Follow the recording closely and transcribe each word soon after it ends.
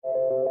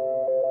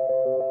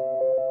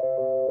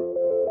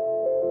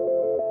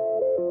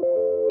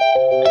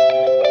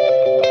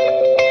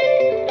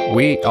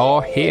we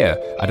are here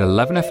at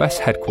 11FS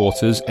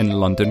headquarters in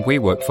London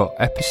WeWork for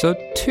episode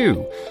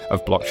 2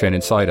 of Blockchain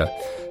Insider.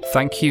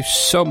 Thank you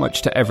so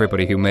much to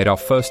everybody who made our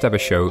first ever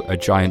show a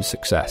giant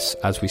success.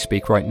 As we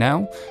speak right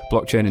now,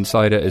 Blockchain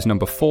Insider is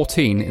number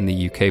 14 in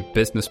the UK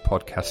business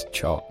podcast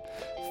chart.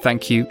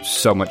 Thank you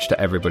so much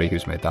to everybody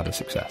who's made that a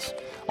success.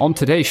 On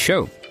today's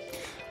show,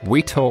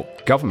 we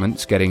talk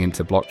governments getting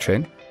into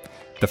blockchain.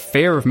 The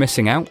fear of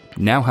missing out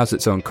now has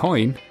its own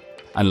coin.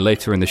 And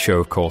later in the show,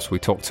 of course, we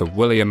talk to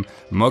William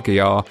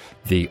Mougayar,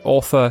 the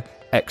author,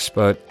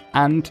 expert,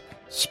 and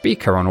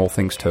speaker on all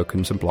things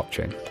tokens and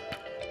blockchain.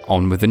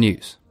 On with the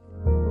news.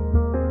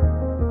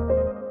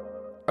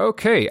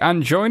 Okay,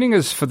 and joining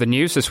us for the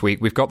news this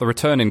week, we've got the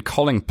return in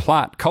Colin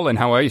Platt. Colin,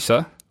 how are you,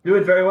 sir?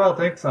 Doing very well,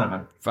 thanks,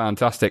 Simon.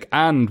 Fantastic.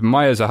 And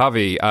Maya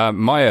Zahavi.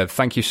 Maya,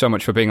 thank you so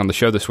much for being on the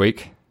show this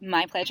week.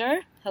 My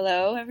pleasure.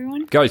 Hello,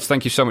 everyone. Guys,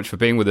 thank you so much for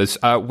being with us.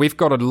 We've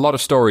got a lot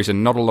of stories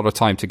and not a lot of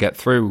time to get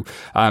through.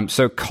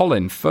 So,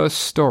 Colin, first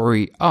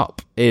story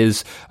up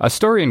is a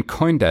story in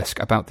CoinDesk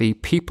about the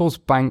People's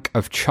Bank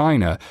of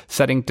China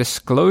setting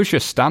disclosure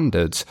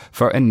standards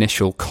for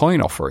initial coin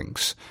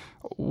offerings.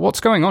 What's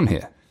going on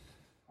here?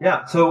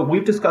 Yeah, so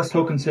we've discussed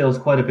token sales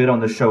quite a bit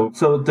on the show.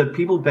 So the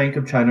People's Bank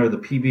of China, or the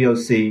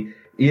PBOC,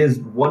 is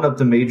one of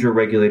the major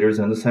regulators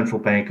and the central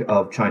bank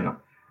of China.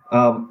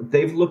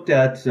 They've looked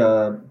at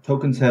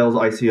token sales,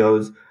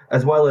 ICOs,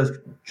 as well as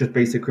just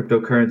basic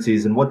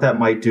cryptocurrencies and what that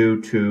might do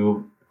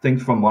to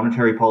things from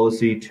monetary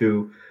policy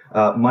to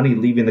money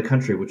leaving the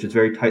country, which is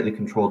very tightly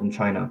controlled in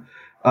China.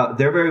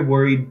 They're very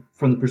worried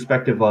from the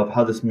perspective of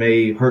how this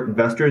may hurt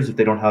investors if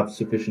they don't have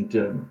sufficient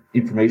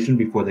information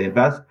before they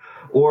invest,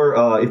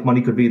 or if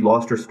money could be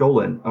lost or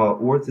stolen,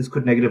 or if this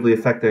could negatively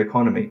affect the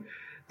economy.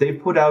 They've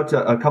put out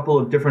a couple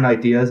of different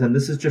ideas, and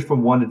this is just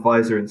from one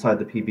advisor inside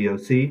the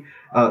PBOC,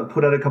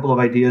 put out a couple of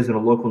ideas in a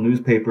local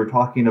newspaper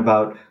talking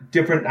about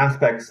different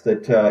aspects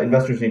that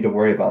investors need to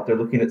worry about. They're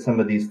looking at some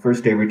of these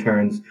first-day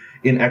returns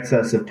in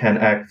excess of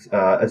 10x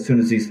as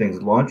soon as these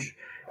things launch,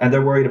 and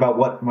they're worried about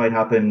what might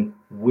happen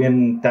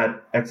when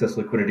that excess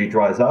liquidity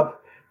dries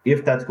up,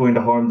 if that's going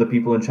to harm the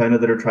people in China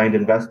that are trying to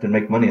invest and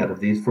make money out of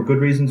these for good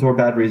reasons or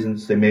bad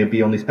reasons. They may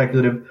be only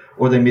speculative,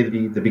 or they may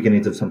be the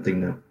beginnings of something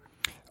new.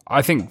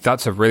 I think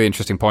that's a really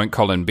interesting point,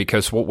 Colin,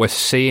 because what we're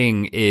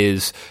seeing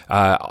is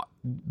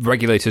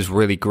regulators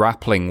really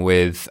grappling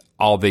with,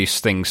 are these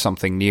things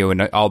something new,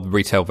 and are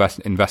retail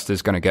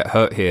investors going to get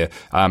hurt here?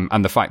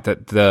 And the fact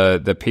that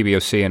the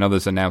PBOC and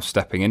others are now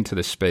stepping into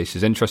this space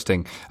is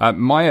interesting.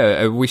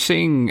 Maya, are we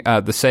seeing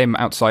the same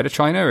outside of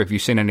China? Have you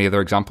seen any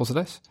other examples of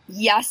this?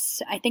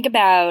 Yes. I think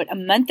about a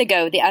month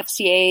ago, the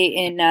FCA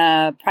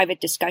in private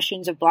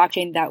discussions of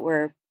blockchain that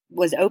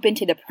was open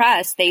to the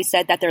press, they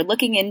said that they're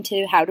looking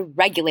into how to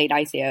regulate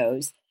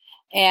ICOs.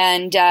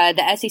 And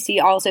the SEC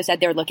also said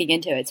they're looking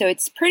into it. So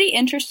it's pretty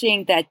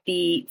interesting that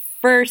the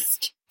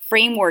first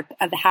framework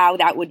of how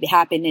that would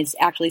happen is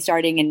actually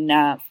starting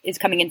and is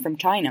coming in from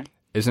China.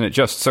 Isn't it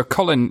just? So,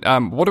 Colin,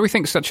 what do we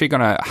think is actually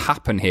going to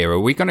happen here? Are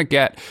we going to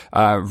get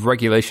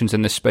regulations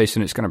in this space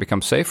and it's going to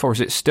become safe, or is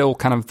it still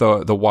kind of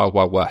the wild,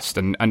 wild west?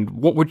 And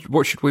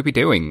what should we be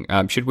doing?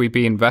 Should we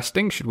be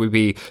investing? Should we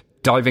be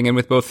diving in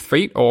with both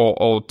feet,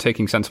 or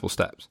taking sensible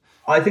steps?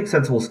 I think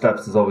sensible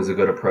steps is always a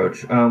good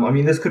approach. I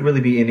mean, this could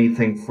really be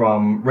anything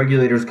from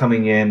regulators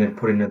coming in and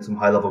putting in some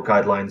high-level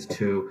guidelines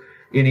to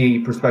any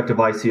prospective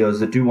ICOs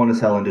that do want to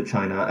sell into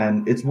China.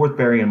 And it's worth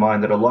bearing in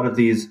mind that a lot of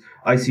these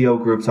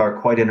ICO groups are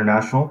quite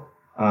international.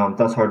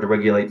 That's hard to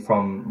regulate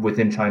from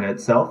within China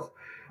itself.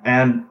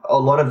 And a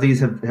lot of these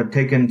have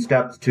taken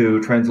steps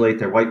to translate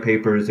their white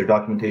papers, their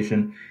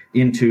documentation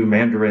into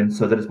Mandarin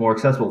so that it's more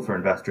accessible for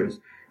investors,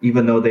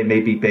 even though they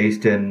may be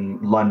based in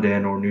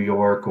London or New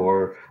York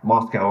or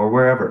Moscow or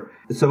wherever.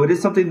 So it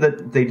is something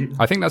that they do.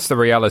 I think that's the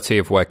reality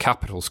of where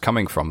capital's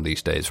coming from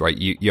these days, right?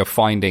 You're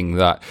finding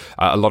that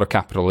a lot of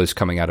capital is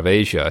coming out of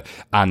Asia.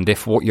 And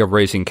if what you're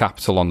raising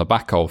capital on the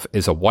back of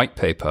is a white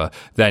paper,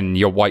 then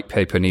your white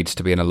paper needs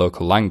to be in a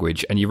local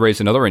language. And you raise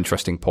another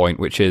interesting point,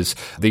 which is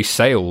these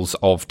sales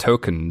of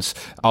tokens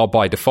are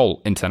by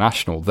default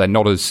international. They're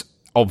not as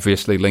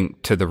obviously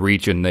linked to the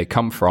region they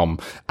come from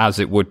as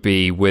it would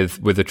be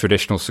with a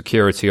traditional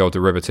security or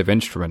derivative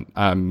instrument.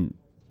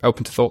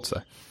 Open to thoughts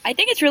there. I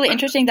think it's really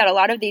interesting that a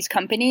lot of these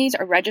companies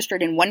are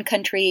registered in one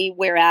country,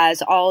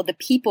 whereas all the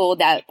people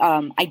that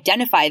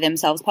identify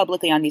themselves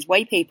publicly on these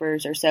white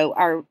papers or so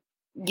are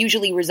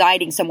usually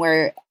residing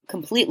somewhere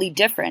completely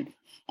different.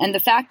 And the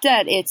fact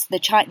that it's the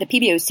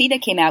PBOC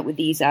that came out with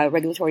these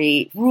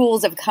regulatory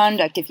rules of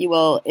conduct, if you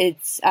will,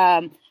 it's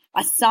a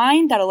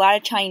sign that a lot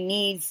of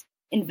Chinese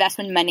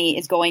investment money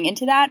is going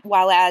into that,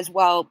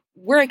 while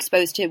we're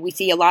exposed to, we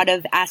see a lot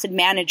of asset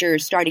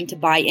managers starting to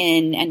buy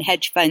in and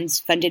hedge funds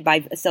funded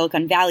by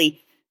Silicon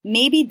Valley.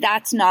 Maybe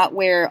that's not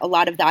where a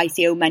lot of the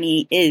ICO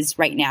money is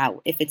right now,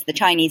 if it's the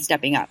Chinese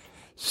stepping up.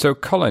 So,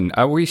 Colin,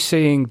 are we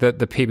seeing that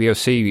the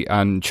PBOC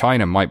and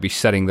China might be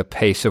setting the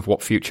pace of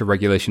what future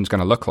regulation is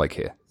going to look like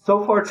here?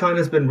 So far,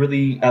 China's been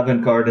really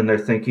avant-garde in their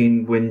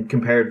thinking when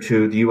compared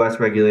to the US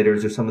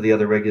regulators or some of the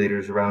other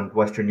regulators around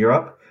Western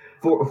Europe.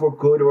 For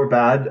good or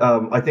bad,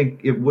 I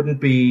think it wouldn't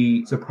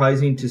be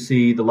surprising to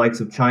see the likes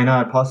of China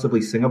and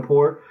possibly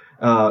Singapore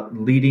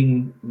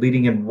leading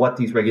in what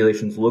these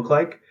regulations look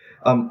like.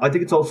 I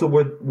think it's also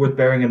worth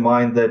bearing in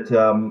mind that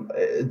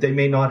they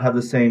may not have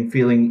the same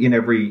feeling in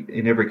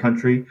every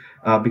country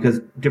because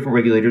different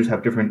regulators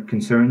have different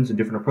concerns and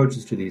different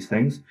approaches to these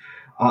things.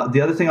 The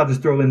other thing I'll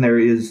just throw in there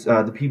is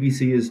the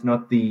PBC is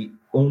not the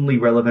only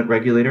relevant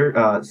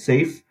regulator.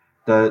 SAFE,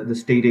 the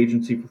state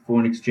agency for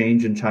foreign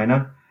exchange in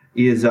China,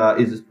 is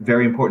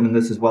very important in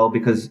this as well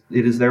because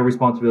it is their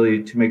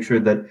responsibility to make sure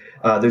that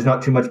there's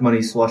not too much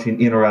money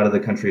sloshing in or out of the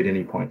country at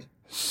any point.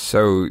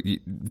 So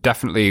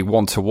definitely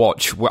one to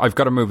watch. I've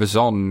got to move us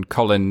on,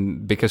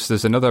 Colin, because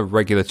there's another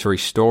regulatory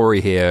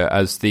story here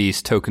as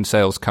these token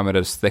sales come at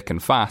us thick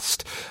and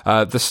fast.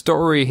 The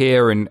story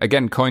here, and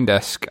again,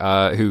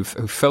 CoinDesk, who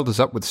filled us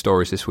up with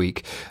stories this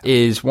week,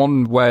 is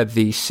one where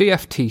the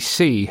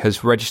CFTC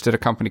has registered a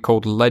company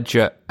called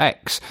Ledger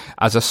X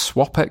as a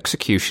swap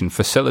execution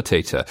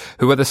facilitator,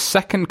 who are the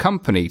second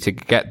company to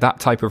get that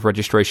type of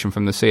registration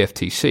from the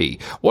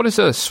CFTC. What is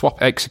a swap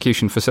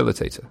execution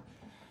facilitator?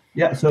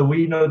 Yeah, so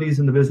we know these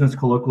in the business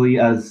colloquially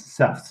as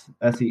SEFs,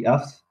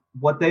 SEFs.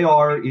 What they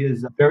are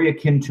is very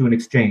akin to an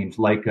exchange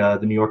like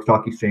the New York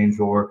Stock Exchange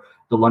or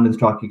the London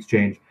Stock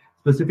Exchange,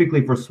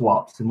 specifically for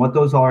swaps. And what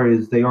those are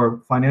is they are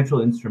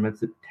financial instruments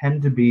that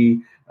tend to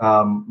be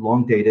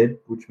long dated,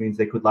 which means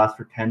they could last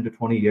for 10 to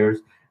 20 years.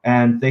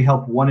 And they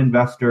help one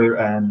investor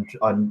and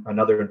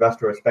another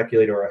investor, a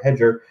speculator or a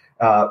hedger,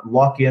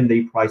 lock in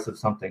the price of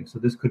something. So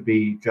this could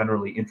be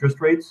generally interest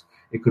rates.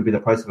 It could be the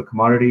price of a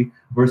commodity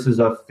versus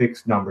a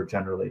fixed number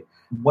generally.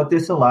 What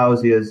this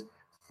allows is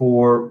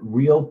for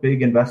real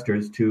big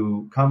investors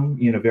to come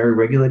in a very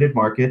regulated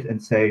market and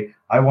say,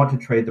 I want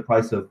to trade the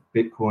price of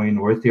Bitcoin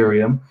or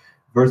Ethereum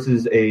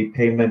versus a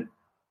payment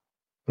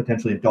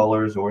potentially in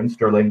dollars or in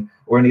sterling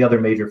or any other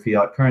major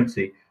fiat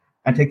currency,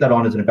 and take that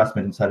on as an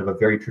investment inside of a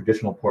very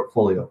traditional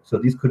portfolio. So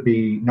these could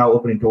be now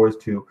opening doors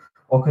to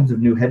all kinds of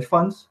new hedge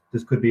funds.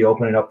 This could be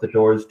opening up the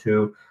doors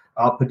to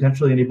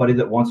potentially anybody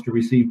that wants to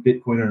receive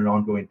Bitcoin on an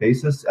ongoing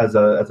basis as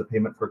a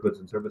payment for goods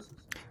and services.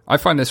 I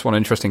find this one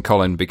interesting,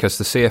 Colin, because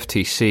the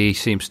CFTC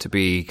seems to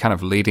be kind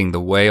of leading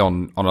the way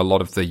on a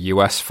lot of the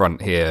US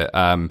front here,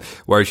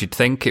 whereas you'd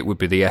think it would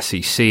be the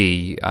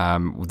SEC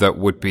that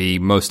would be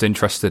most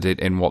interested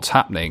in what's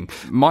happening.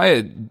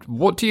 Maya,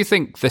 what do you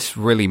think this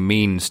really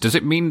means? Does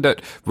it mean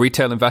that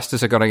retail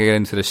investors are going to get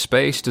into this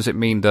space? Does it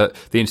mean that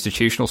the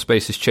institutional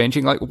space is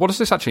changing? Like, what does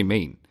this actually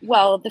mean?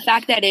 Well, the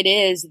fact that it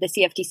is the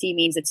CFTC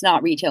means it's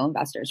not retail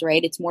investors,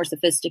 right? It's more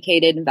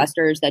sophisticated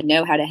investors that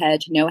know how to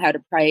hedge, know how to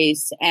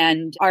price,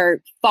 and are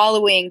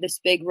following this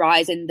big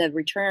rise in the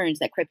returns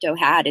that crypto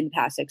had in the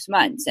past 6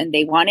 months. And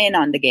they want in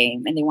on the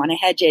game and they want to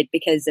hedge it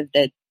because of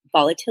the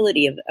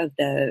volatility of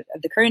the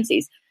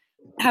currencies.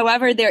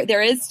 However,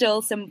 there is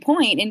still some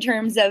point in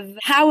terms of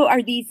how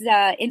are these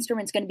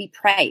instruments going to be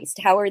priced?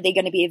 How are they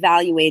going to be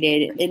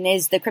evaluated? And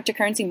is the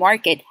cryptocurrency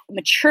market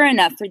mature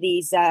enough for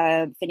these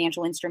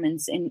financial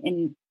instruments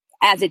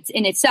as it's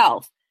in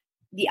itself?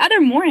 The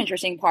other more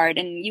interesting part,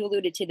 and you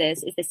alluded to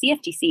this, is the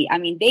CFTC. I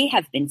mean, they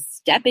have been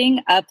stepping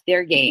up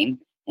their game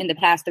in the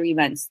past 3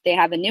 months. They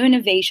have a new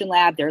innovation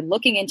lab. They're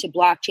looking into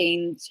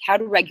blockchains, how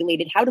to regulate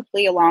it, how to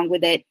play along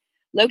with it.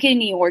 Located in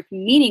New York,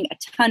 meeting a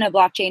ton of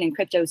blockchain and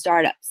crypto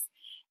startups,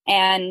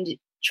 and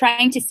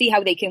trying to see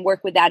how they can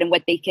work with that and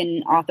what they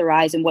can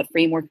authorize and what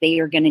framework they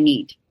are going to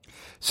need.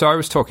 So I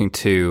was talking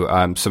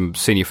to some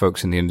senior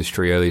folks in the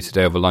industry earlier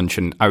today over lunch,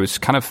 and I was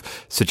kind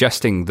of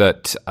suggesting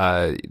that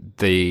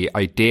the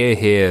idea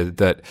here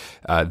that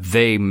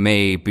they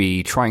may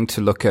be trying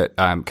to look at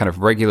kind of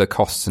regular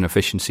costs and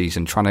efficiencies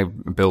and trying to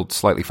build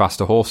slightly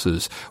faster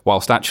horses,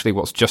 whilst actually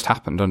what's just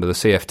happened under the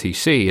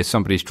CFTC is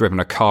somebody's driven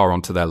a car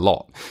onto their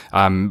lot.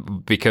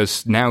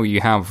 Because now you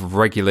have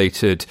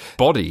regulated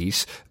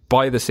bodies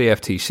by the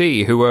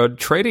CFTC who are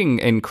trading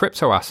in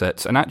crypto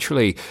assets. And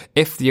actually,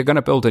 if you're going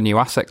to build a new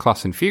asset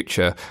class in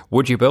future,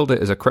 would you build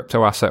it as a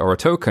crypto asset or a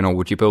token, or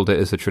would you build it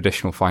as a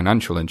traditional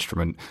financial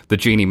instrument? The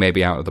genie may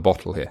be out of the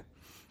bottle here.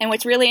 And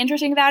what's really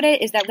interesting about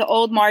it is that the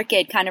old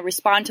market kind of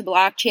respond to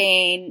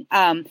blockchain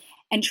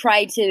and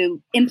try to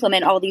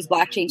implement all these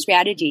blockchain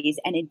strategies.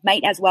 And it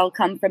might as well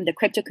come from the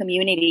crypto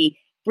community,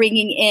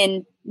 bringing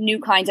in new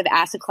kinds of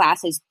asset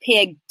classes,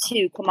 pig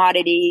to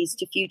commodities,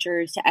 to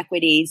futures, to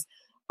equities,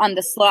 on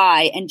the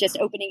sly, and just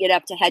opening it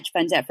up to hedge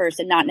funds at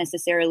first and not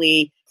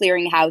necessarily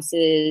clearing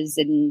houses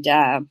and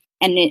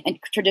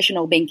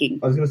traditional banking.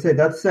 I was going to say,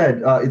 that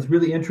said, it's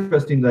really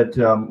interesting that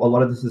a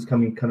lot of this is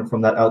coming kind of from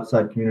that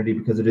outside community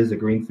because it is a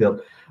greenfield.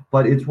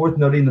 But it's worth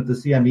noting that the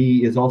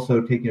CME is also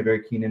taking a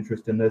very keen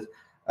interest in this,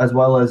 as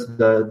well as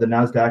the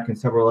NASDAQ and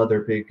several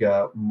other big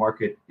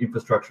market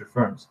infrastructure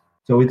firms.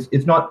 So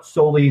it's not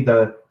solely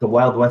the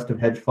Wild West of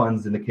hedge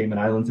funds in the Cayman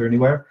Islands or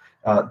anywhere.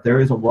 There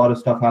is a lot of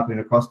stuff happening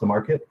across the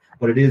market,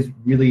 but it is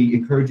really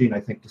encouraging,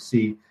 I think, to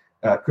see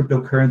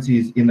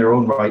cryptocurrencies in their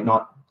own right,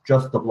 not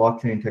just the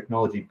blockchain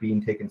technology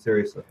being taken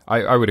seriously.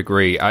 I would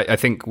agree. I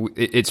think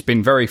it's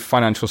been very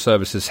financial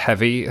services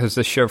heavy as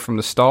this show from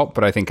the start,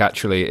 but I think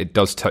actually it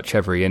does touch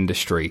every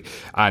industry.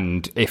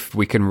 And if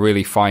we can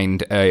really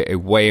find a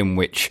way in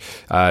which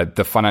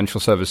the financial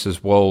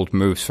services world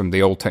moves from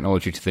the old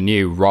technology to the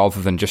new,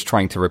 rather than just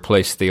trying to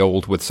replace the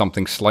old with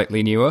something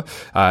slightly newer,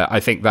 I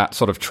think that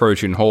sort of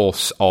Trojan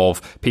horse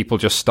of people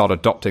just start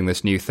adopting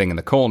this new thing in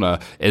the corner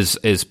is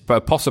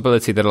a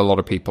possibility that a lot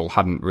of people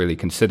hadn't really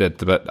considered.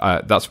 But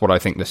that's what I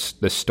think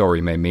this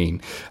story may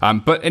mean.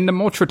 But in the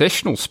more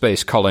traditional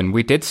space, Colin,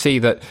 we did see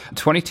that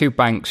 22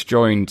 banks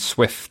joined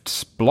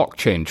Swift's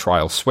blockchain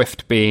trial,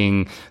 Swift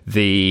being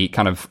the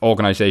kind of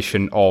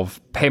organization of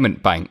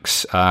payment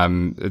banks.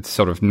 It's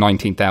sort of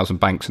 19,000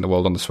 banks in the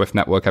world on the Swift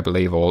network, I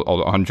believe, or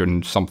 100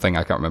 and something.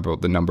 I can't remember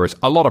what the number is.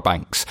 A lot of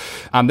banks.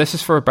 And this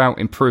is for about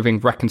improving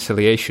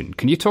reconciliation.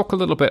 Can you talk a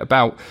little bit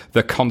about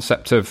the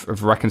concept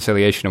of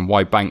reconciliation and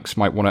why banks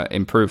might want to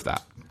improve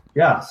that?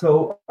 Yeah,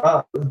 so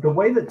the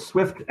way that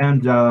Swift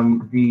and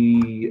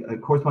the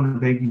correspondent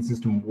banking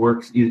system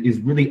works is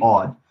really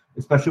odd,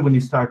 especially when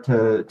you start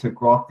to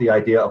grok the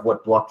idea of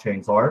what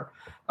blockchains are.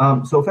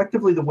 So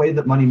effectively, the way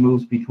that money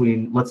moves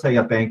between, let's say,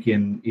 a bank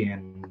in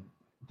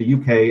the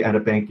UK and a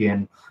bank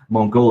in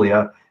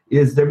Mongolia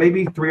is there may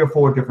be 3 or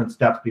 4 different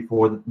steps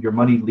before your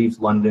money leaves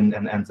London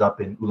and ends up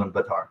in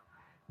Ulaanbaatar.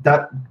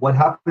 What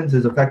happens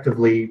is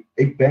effectively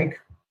a bank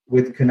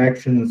with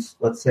connections,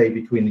 let's say,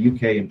 between the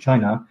UK and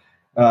China,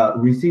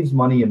 receives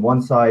money in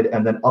one side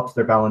and then ups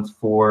their balance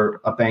for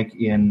a bank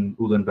in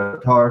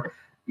Ulaanbaatar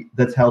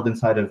that's held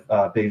inside of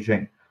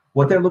Beijing.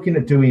 What they're looking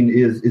at doing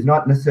is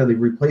not necessarily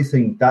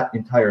replacing that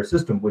entire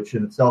system, which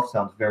in itself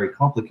sounds very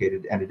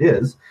complicated, and it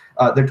is.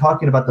 They're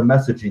talking about the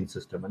messaging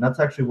system, and that's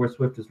actually where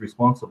Swift is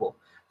responsible.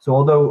 So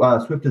although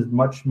Swift is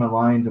much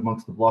maligned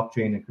amongst the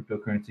blockchain and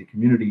cryptocurrency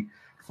community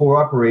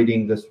for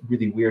operating this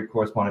really weird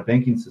correspondent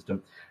banking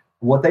system,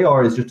 what they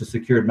are is just a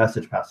secured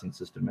message passing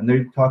system. And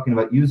they're talking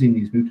about using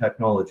these new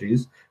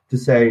technologies to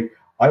say,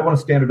 I want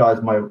to standardize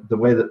the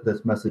way that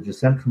this message is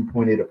sent from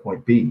point A to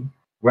point B,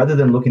 rather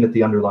than looking at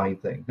the underlying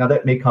thing. Now,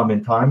 that may come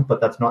in time,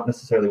 but that's not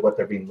necessarily what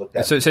they're being looked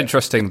at. So it's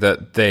interesting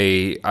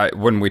that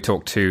when we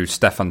talked to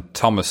Stefan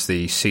Thomas,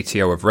 the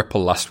CTO of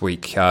Ripple last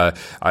week, I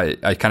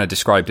kind of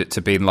described it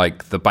to being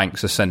like the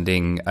banks are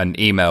sending an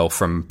email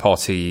from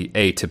party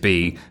A to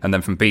B, and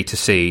then from B to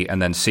C,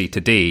 and then C to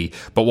D.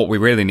 But what we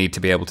really need to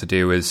be able to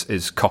do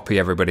is copy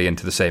everybody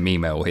into the same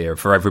email here,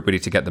 for everybody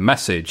to get the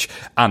message,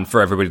 and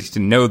for everybody to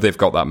know they've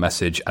got that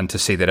message, and to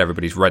see that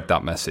everybody's read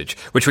that message,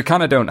 which we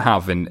kind of don't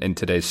have in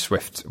today's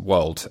Swift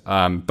world.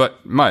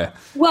 But Maya?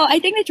 Well, I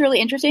think that's really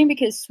interesting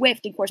because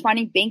Swift and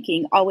corresponding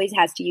banking always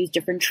has to use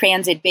different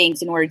transit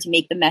banks in order to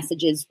make the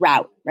messages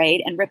route, right?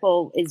 And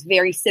Ripple is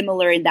very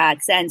similar in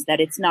that sense that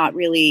it's not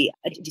really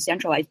a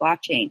decentralized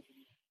blockchain.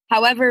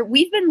 However,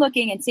 we've been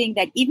looking and seeing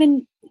that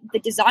even the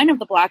design of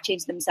the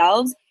blockchains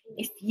themselves,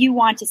 if you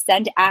want to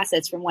send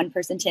assets from one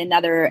person to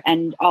another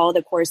and all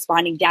the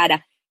corresponding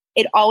data,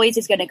 it always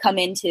is going to come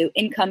into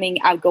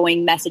incoming,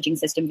 outgoing messaging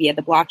system via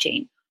the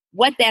blockchain.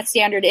 What that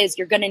standard is,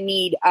 you're going to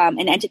need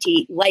an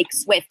entity like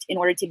Swift in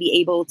order to be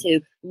able to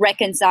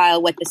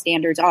reconcile what the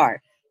standards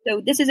are.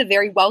 So this is a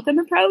very welcome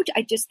approach.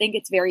 I just think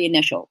it's very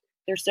initial.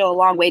 There's still a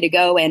long way to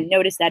go, and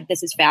notice that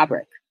this is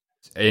Fabric.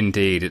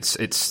 Indeed,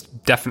 it's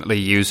definitely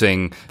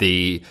using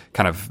the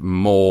kind of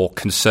more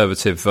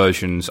conservative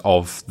versions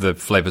of the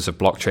flavors of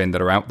blockchain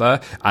that are out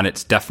there, and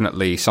it's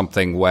definitely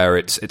something where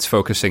it's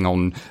focusing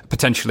on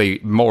potentially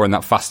more in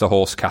that faster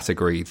horse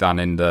category than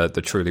in the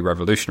truly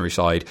revolutionary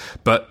side.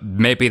 But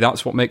maybe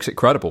that's what makes it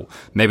credible.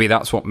 Maybe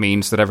that's what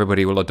means that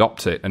everybody will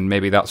adopt it, and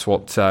maybe that's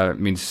what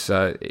means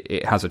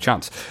it has a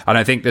chance. And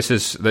I think this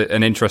is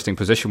an interesting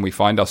position we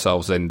find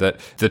ourselves in, that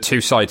the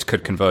two sides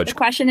could converge. The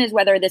question is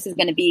whether this is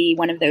going to be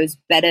one of those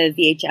beta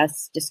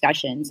VHS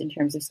discussions in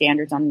terms of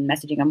standards on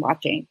messaging on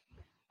blockchain.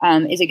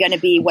 Is it going to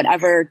be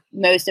whatever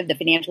most of the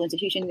financial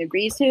institutions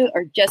agrees to,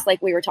 or just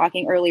like we were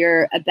talking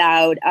earlier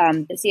about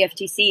the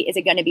CFTC, is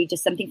it going to be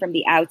just something from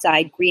the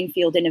outside,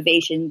 greenfield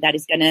innovation that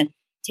is going to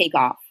take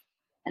off?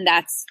 And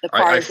that's the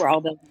card where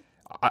all the...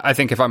 I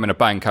think if I'm in a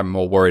bank, I'm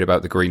more worried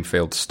about the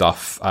greenfield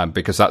stuff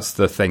because that's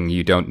the thing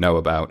you don't know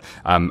about,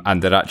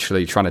 and that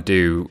actually trying to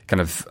do kind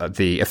of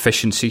the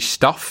efficiency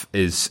stuff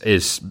is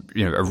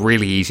a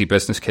really easy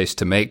business case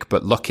to make.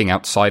 But looking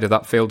outside of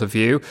that field of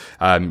view,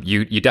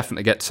 you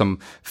definitely get some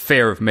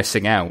fear of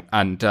missing out.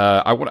 And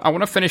I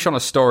want to finish on a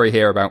story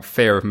here about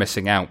fear of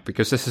missing out,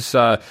 because this is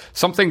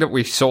something that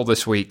we saw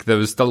this week. There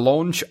was the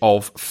launch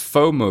of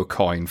FOMO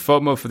coin.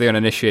 FOMO, for the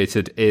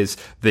uninitiated, is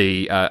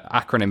the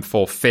acronym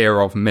for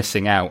fear of missing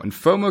missing out. And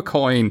FOMO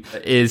coin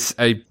is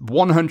a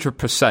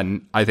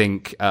 100%, I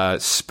think,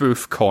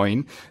 spoof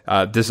coin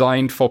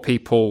designed for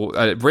people,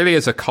 really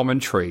as a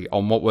commentary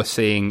on what we're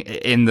seeing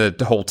in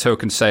the whole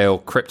token sale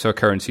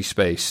cryptocurrency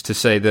space, to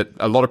say that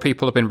a lot of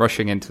people have been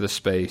rushing into the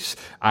space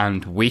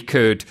and we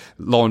could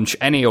launch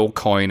any old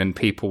coin and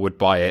people would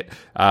buy it.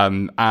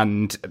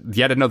 And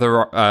yet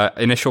another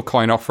initial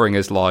coin offering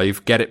is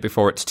live. Get it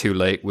before it's too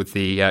late, with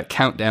the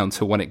countdown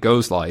to when it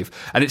goes live.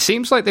 And it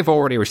seems like they've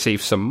already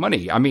received some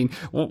money. I mean,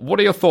 what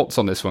are your thoughts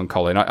on this one,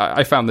 Colin?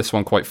 I found this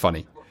one quite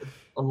funny.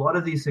 A lot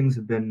of these things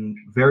have been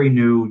very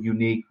new,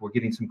 unique. We're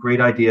getting some great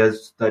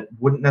ideas that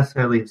wouldn't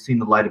necessarily have seen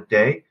the light of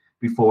day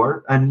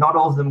before, and not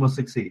all of them will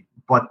succeed.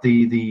 But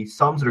the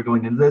sums that are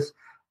going into this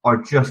are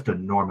just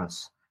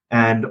enormous.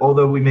 And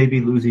although we may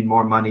be losing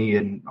more money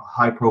in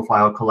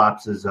high-profile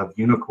collapses of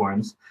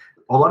unicorns,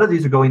 a lot of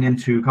these are going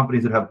into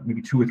companies that have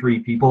maybe 2 or 3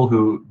 people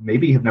who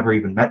maybe have never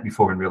even met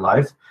before in real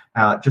life,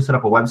 just set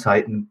up a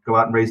website and go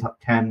out and raise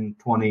 10,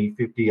 20,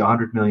 50,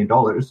 $100 million.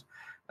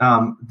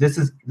 This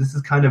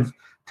is kind of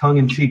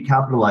tongue-in-cheek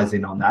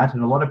capitalizing on that.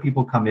 And a lot of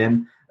people come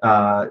in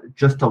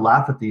just to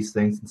laugh at these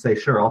things and say,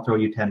 sure, I'll throw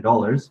you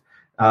 $10.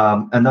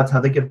 And that's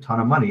how they get a ton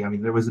of money. I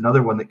mean, there was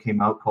another one that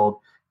came out called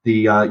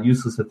the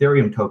Useless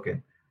Ethereum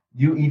Token,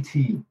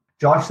 UET.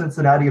 Josh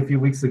Cincinnati a few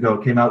weeks ago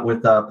came out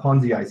with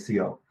Ponzi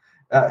ICO.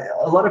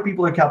 A lot of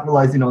people are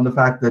capitalizing on the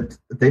fact that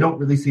they don't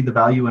really see the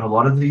value in a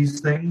lot of these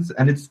things.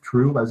 And it's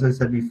true, as I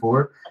said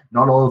before,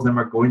 not all of them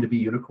are going to be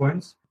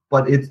unicorns.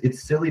 But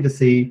it's silly to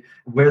see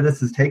where this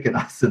has taken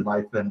us in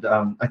life. And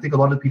I think a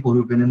lot of people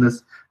who've been in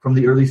this from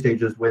the early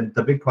stages, when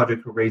the big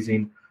projects were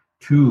raising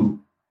 2,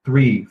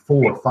 3,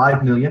 4,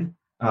 5 million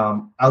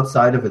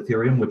outside of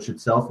Ethereum, which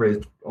itself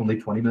raised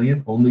only 20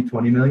 million,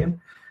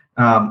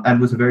 and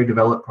was a very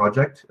developed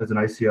project as an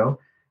ICO.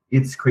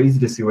 It's crazy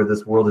to see where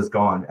this world has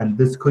gone. And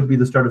this could be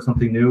the start of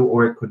something new,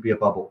 or it could be a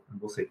bubble. And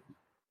we'll see.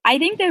 I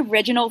think the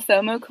original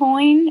FOMO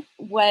coin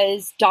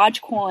was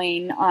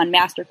Dogecoin on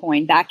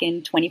Mastercoin back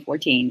in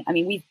 2014. I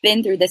mean, we've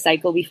been through this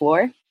cycle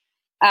before.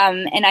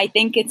 And I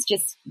think it's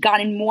just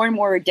gotten more and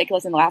more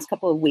ridiculous in the last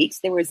couple of weeks.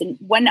 There was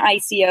one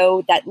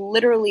ICO that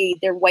literally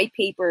their white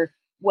paper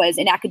was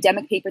an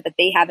academic paper that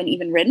they haven't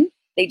even written.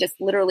 They just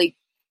literally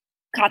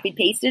copied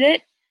pasted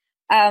it.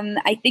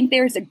 I think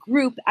there's a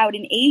group out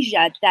in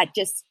Asia that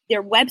just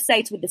their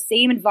websites with the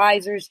same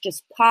advisors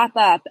just pop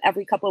up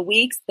every couple of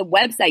weeks. The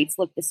websites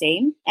look the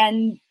same.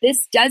 And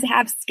this does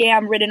have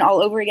scam written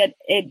all over it,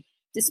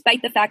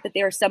 despite the fact that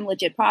there are some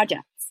legit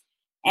projects.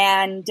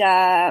 And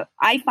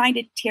I find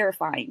it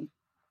terrifying.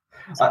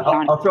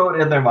 I'll throw it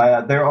in there,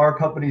 Maya. There are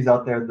companies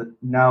out there that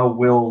now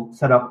will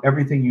set up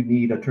everything you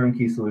need, a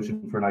turnkey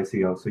solution for an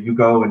ICO. So you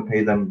go and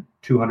pay them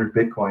 200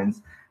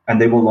 Bitcoins, and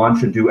they will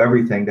launch and do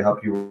everything to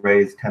help you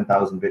raise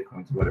 10,000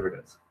 Bitcoins, whatever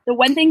it is. The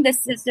one thing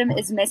this system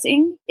is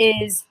missing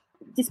is,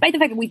 despite the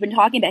fact that we've been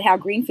talking about how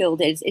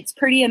greenfield is, it's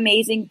pretty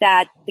amazing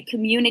that the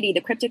community,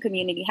 the crypto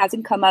community,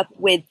 hasn't come up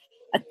with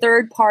a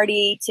third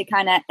party to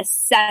kind of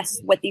assess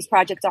what these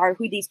projects are,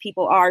 who these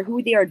people are,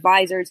 who their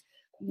advisors,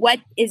 what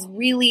is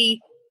really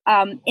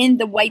in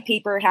the white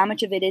paper, how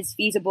much of it is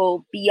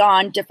feasible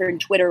beyond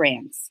different Twitter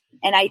rants.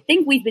 And I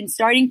think we've been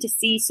starting to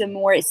see some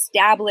more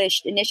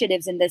established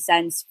initiatives in this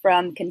sense,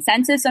 from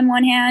Consensus on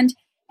one hand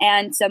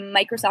and some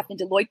Microsoft and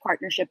Deloitte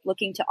partnership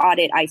looking to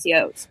audit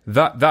ICOs.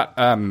 That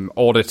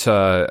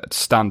auditor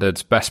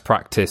standards, best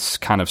practice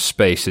kind of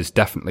space is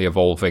definitely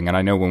evolving. And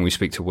I know when we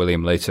speak to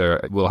William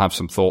later, we'll have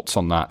some thoughts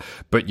on that.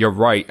 But you're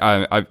right.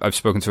 I've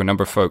spoken to a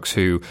number of folks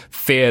who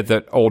fear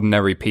that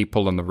ordinary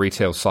people on the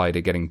retail side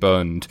are getting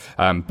burned.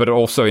 But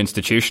also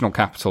institutional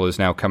capital is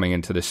now coming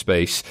into this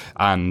space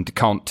and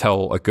can't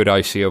tell a good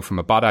ICO from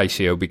a bad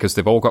ICO because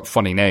they've all got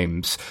funny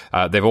names.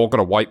 They've all got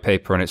a white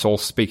paper and it's all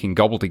speaking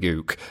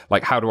gobbledygook.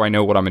 Like, how do I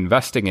know what I'm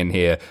investing in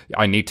here?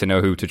 I need to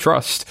know who to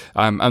trust.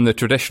 And the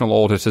traditional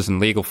auditors and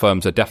legal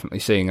firms are definitely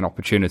seeing an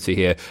opportunity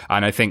here.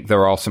 And I think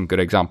there are some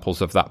good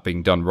examples of that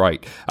being done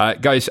right.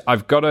 Guys,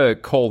 I've got to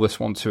call this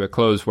one to a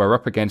close. We're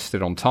up against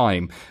it on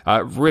time.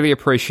 Really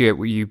appreciate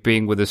you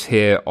being with us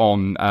here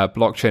on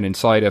Blockchain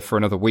Insider for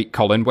another week,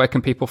 Colin. Where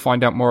can people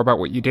find out more about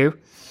what you do?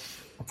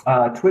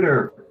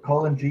 Twitter,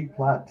 Colin G.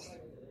 Platt.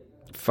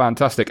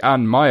 Fantastic.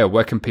 And Maya,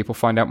 where can people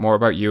find out more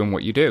about you and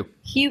what you do?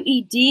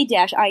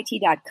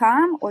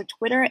 QED-IT.com or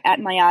Twitter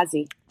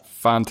 @Mayazi.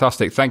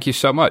 Fantastic. Thank you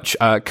so much.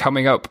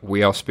 Coming up,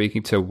 we are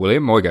speaking to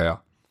William Mougayar.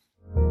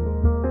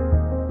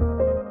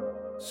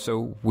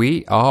 So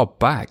we are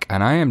back,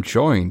 and I am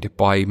joined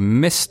by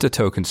Mr.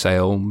 Token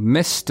Sale,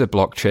 Mr.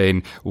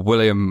 Blockchain,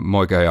 William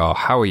Mougayar.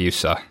 How are you,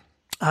 sir?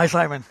 Hi,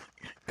 Simon.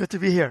 Good to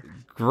be here.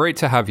 Great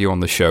to have you on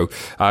the show.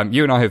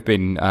 You and I have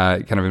been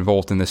kind of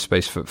involved in this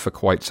space for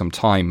quite some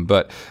time,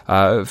 but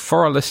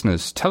for our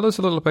listeners, tell us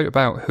a little bit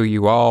about who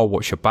you are,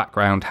 what's your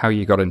background, how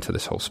you got into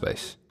this whole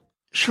space.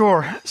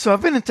 Sure. So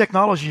I've been in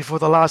technology for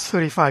the last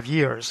 35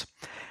 years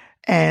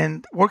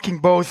and working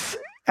both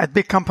at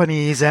big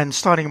companies and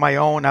starting my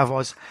own. I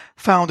was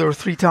founder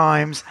 3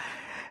 times.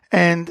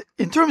 And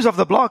in terms of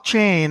the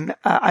blockchain,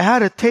 I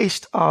had a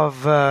taste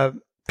of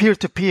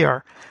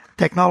peer-to-peer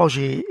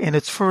technology in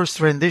its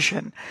first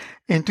rendition.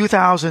 In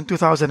 2000,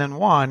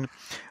 2001,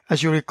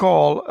 as you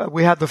recall,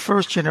 we had the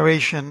first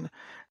generation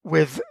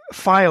with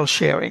file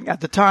sharing.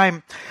 At the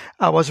time,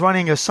 I was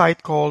running a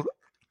site called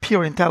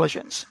Pure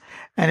Intelligence,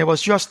 and it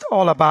was just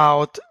all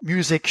about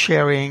music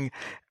sharing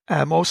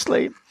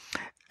mostly.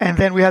 And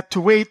then we had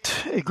to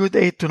wait a good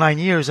 8 to 9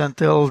 years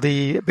until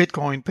the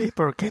Bitcoin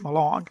paper came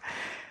along.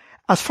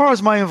 As far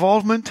as my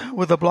involvement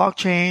with the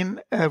blockchain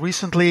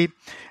recently,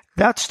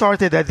 that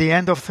started at the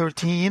end of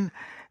 13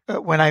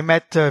 when I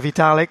met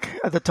Vitalik.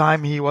 At the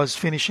time, he was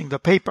finishing the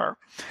paper.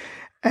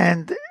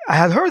 And I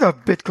had heard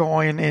of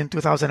Bitcoin in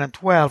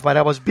 2012, but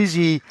I was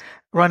busy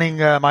running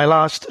my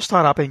last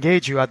startup,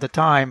 Engageu, at the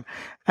time,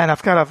 and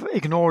I've kind of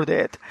ignored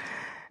it.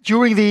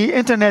 During the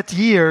internet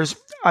years,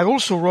 I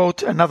also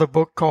wrote another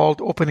book called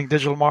Opening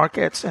Digital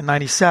Markets in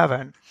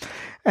 97.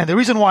 And the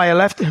reason why I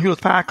left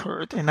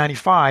Hewlett-Packard in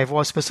 95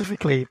 was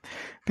specifically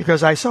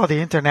because I saw the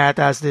internet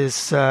as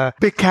this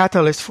big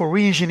catalyst for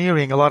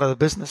re-engineering a lot of the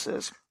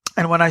businesses.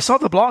 And when I saw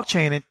the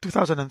blockchain in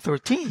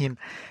 2013,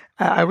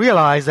 I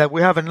realized that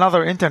we have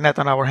another internet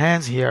on our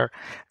hands here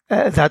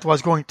that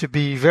was going to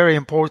be very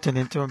important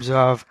in terms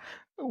of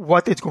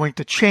what it's going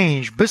to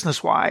change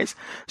business-wise.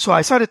 So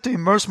I started to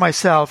immerse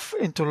myself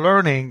into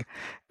learning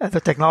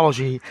the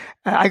technology.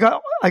 I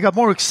got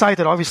more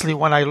excited, obviously,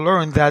 when I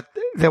learned that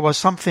there was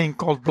something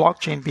called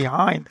blockchain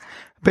behind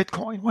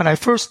Bitcoin. When I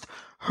first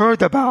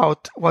heard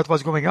about what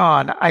was going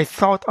on, I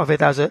thought of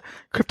it as a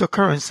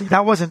cryptocurrency.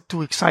 That wasn't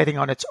too exciting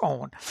on its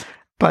own.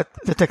 But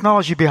the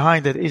technology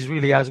behind it is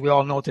really, as we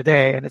all know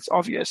today, and it's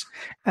obvious,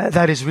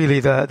 that is really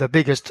the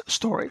biggest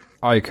story.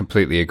 I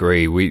completely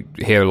agree. We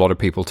hear a lot of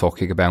people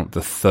talking about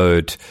the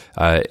third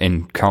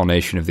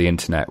incarnation of the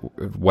internet,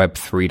 Web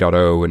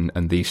 3.0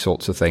 and these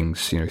sorts of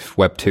things. You know,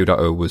 Web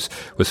 2.0 was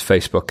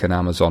Facebook and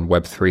Amazon.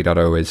 Web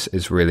 3.0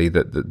 is really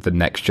the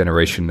next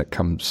generation that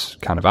comes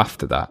kind of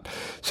after that.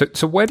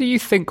 So where do you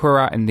think we're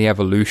at in the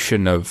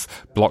evolution of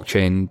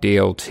blockchain,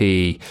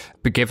 DLT?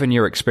 But given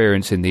your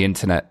experience in the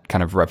internet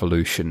kind of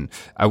revolution,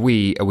 are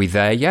we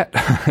there yet?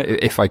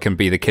 If I can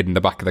be the kid in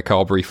the back of the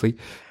car briefly.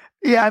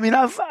 Yeah, I mean,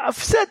 I've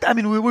said,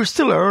 we were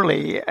still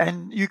early,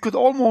 and you could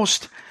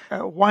almost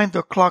wind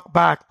the clock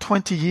back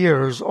 20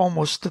 years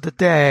almost to the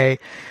day.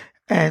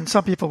 And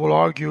some people will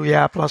argue,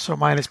 yeah, plus or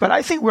minus, but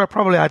I think we're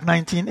probably at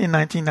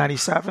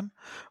 1997,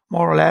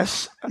 more or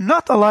less.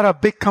 Not a lot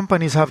of big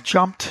companies have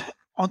jumped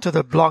onto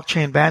the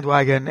blockchain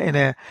bandwagon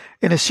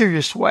in a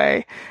serious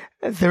way.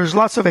 There's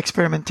lots of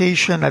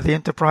experimentation at the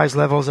enterprise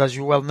levels, as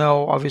you well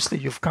know. Obviously,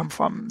 you've come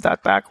from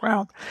that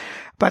background.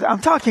 But I'm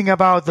talking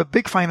about the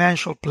big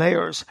financial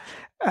players.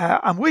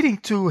 I'm waiting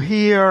to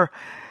hear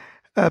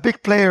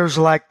big players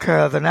like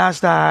the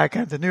NASDAQ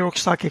and the New York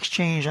Stock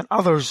Exchange and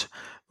others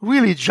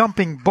really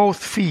jumping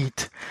both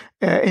feet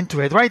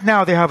into it. Right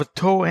now, they have a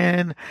toe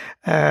in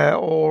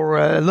or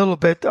a little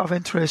bit of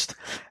interest.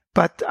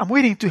 But I'm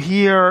waiting to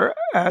hear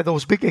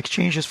those big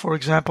exchanges, for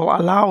example,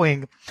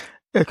 allowing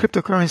a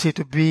cryptocurrency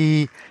to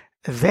be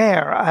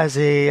there as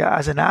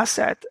an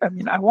asset. I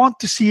mean, I want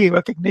to see a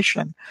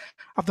recognition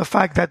of the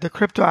fact that the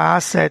crypto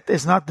asset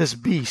is not this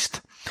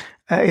beast.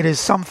 It is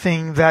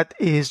something that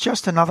is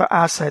just another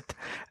asset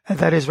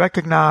that is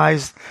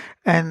recognized,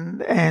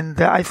 and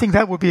I think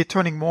that would be a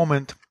turning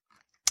moment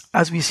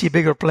as we see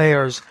bigger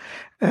players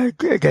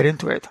get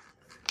into it.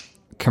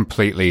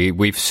 Completely.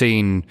 We've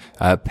seen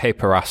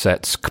paper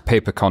assets,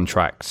 paper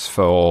contracts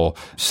for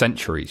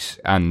centuries,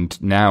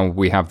 and now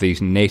we have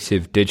these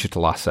native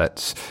digital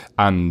assets,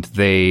 and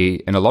they,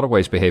 in a lot of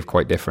ways, behave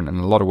quite different. In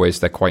a lot of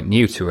ways, they're quite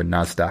new to a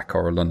NASDAQ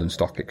or a London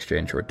Stock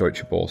Exchange or a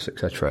Deutsche Börse,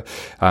 etc.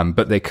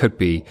 But they could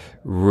be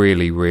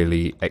really,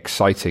 really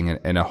exciting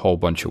in a whole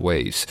bunch of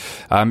ways.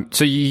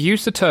 So you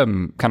use the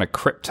term kind of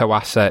crypto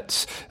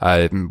assets.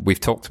 We've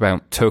talked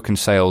about token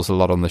sales a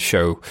lot on the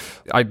show.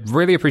 I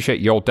really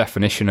appreciate your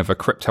definition of a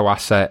crypto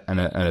asset and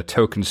a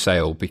token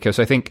sale, because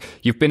I think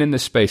you've been in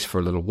this space for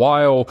a little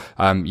while.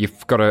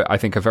 You've got I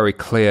think, a very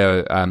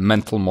clear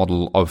mental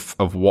model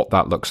of what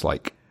that looks like.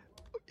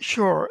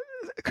 Sure.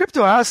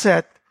 Crypto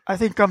asset, I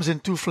think, comes in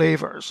two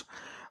flavors.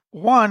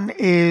 One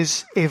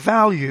is a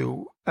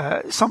value,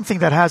 something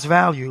that has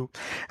value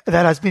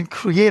that has been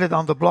created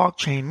on the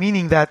blockchain,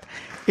 meaning that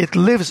it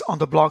lives on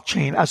the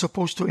blockchain as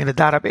opposed to in a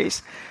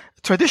database.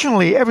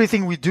 Traditionally,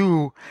 everything we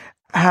do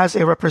has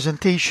a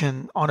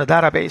representation on a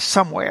database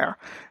somewhere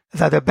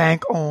that a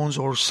bank owns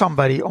or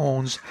somebody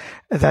owns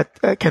that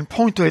can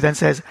point to it and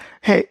says,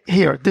 hey,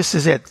 here, this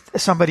is it.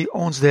 Somebody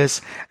owns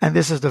this and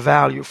this is the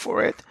value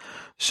for it.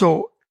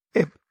 So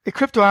a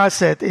crypto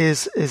asset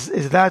is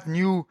that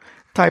new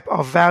type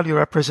of value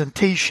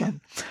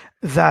representation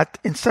that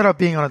instead of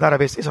being on a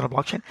database is on a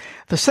blockchain.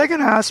 The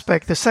second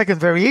aspect, the second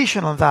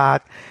variation on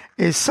that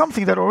is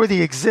something that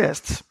already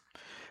exists,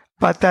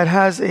 but that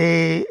has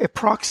a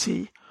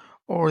proxy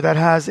or that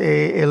has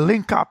a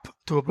link up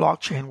to a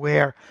blockchain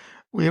where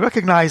we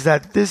recognize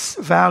that this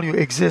value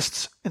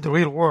exists in the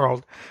real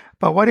world.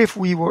 But what if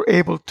we were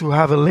able to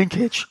have a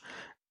linkage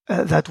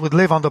that would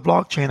live on the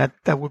blockchain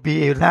that would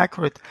be an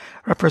accurate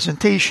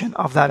representation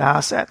of that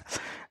asset.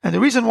 And the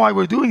reason why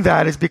we're doing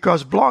that is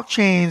because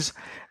blockchains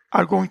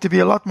are going to be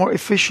a lot more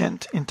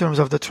efficient in terms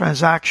of the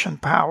transaction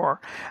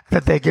power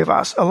that they give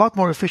us, a lot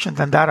more efficient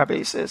than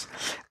databases.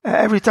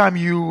 Every time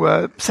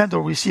you send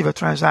or receive a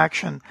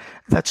transaction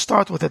that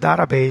starts with a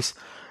database,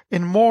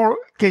 in more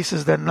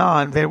cases than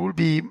none, there will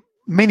be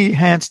many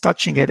hands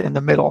touching it in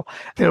the middle.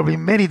 There will be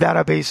many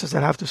databases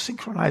that have to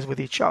synchronize with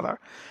each other.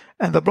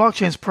 And the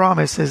blockchain's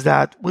promise is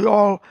that we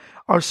all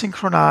are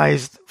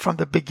synchronized from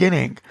the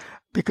beginning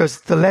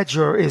because the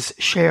ledger is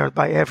shared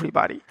by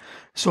everybody.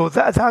 So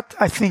that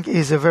I think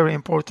is a very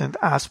important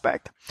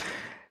aspect.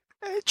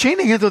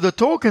 Chaining into the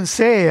token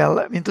sale,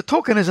 I mean, the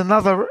token is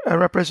another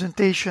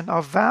representation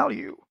of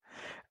value,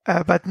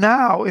 but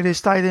now it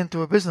is tied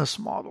into a business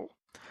model.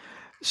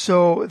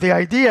 So the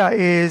idea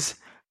is,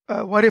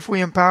 what if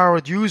we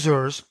empowered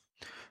users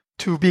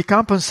to be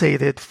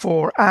compensated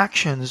for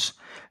actions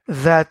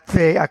that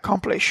they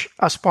accomplish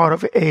as part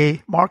of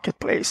a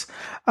marketplace,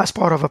 as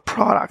part of a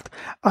product,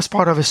 as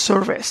part of a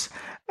service?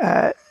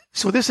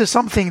 So this is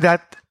something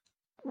that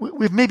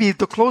we've maybe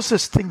the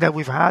closest thing that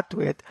we've had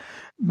to it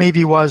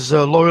maybe was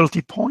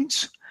loyalty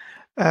points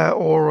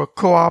or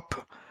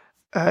co-op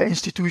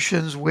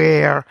institutions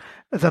where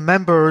the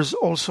members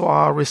also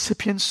are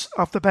recipients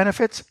of the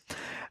benefits.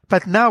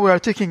 But now we are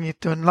taking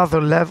it to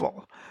another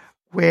level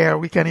where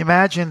we can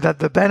imagine that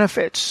the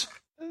benefits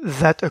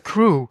that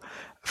accrue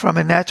from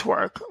a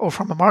network or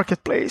from a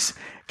marketplace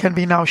can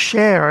be now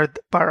shared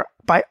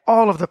by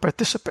all of the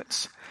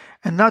participants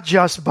and not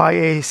just by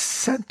a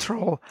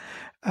central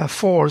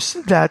force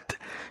that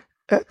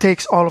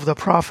takes all of the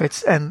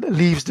profits and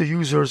leaves the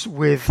users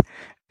with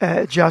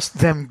just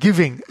them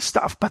giving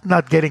stuff but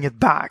not getting it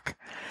back.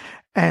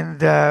 And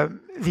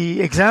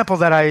the example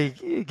that I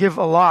give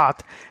a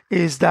lot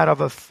is that of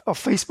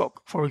Facebook,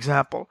 for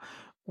example,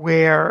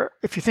 where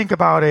if you think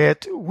about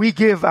it, we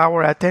give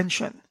our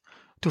attention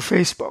to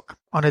Facebook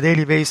on a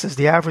daily basis.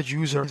 The average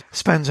user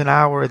spends an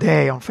hour a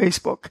day on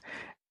Facebook.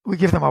 We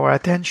give them our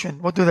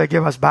attention. What do they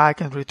give us back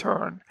in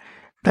return?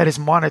 That is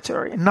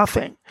monetary,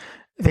 nothing.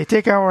 They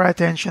take our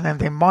attention and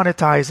they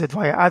monetize it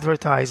via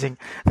advertising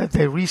that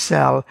they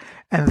resell,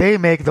 and they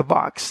make the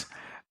bucks.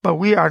 But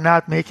we are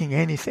not making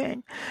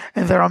anything.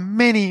 And there are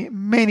many,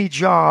 many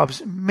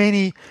jobs,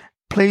 many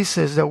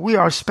places that we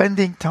are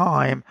spending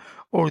time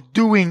or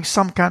doing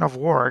some kind of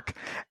work.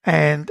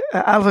 And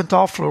Alvin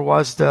Toffler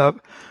was the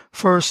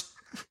first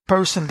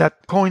person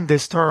that coined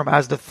this term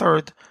as the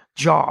third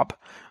job.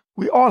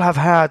 We all have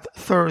had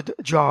third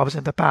jobs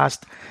in the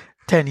past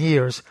 10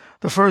 years.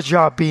 The first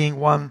job being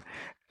one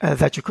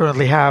that you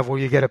currently have where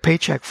you get a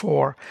paycheck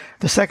for.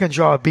 The second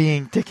job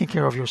being taking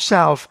care of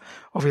yourself,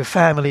 of your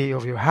family,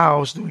 of your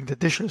house, doing the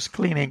dishes,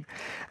 cleaning.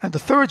 And the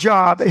third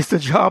job is the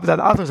job that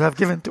others have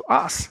given to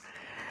us,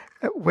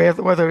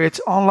 whether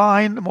it's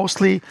online,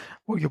 mostly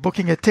where you're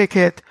booking a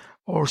ticket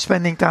or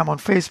spending time on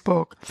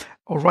Facebook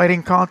or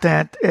writing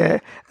content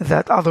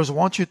that others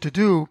want you to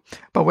do,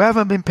 but we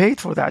haven't been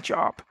paid for that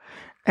job.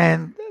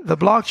 And the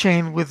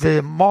blockchain with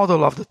the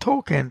model of the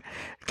token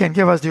can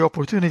give us the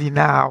opportunity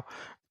now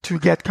to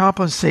get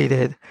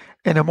compensated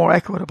in a more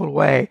equitable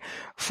way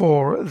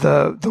for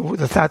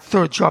that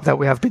third job that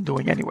we have been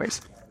doing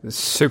anyways. It's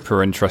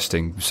super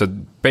interesting. So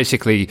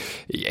basically,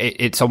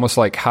 it's almost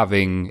like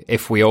having,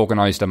 if we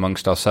organized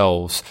amongst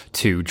ourselves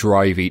to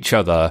drive each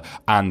other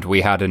and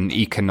we had an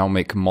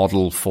economic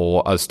model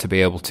for us to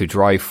be able to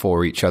drive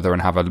for each other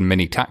and have a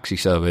mini taxi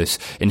service,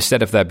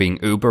 instead of there being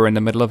Uber in the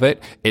middle of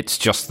it, it's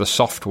just the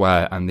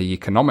software and the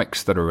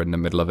economics that are in the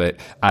middle of it.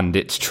 And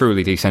it's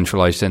truly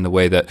decentralized in the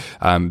way that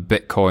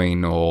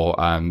Bitcoin or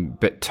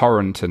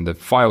BitTorrent and the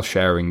file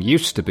sharing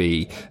used to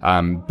be,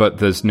 but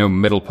there's no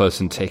middle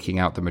person taking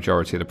out the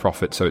majority of the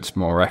profit, so it's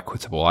more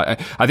equitable.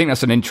 I think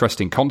that's an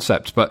interesting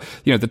concept, but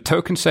the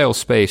token sales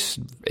space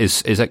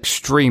is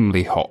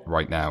extremely hot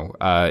right now.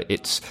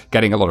 It's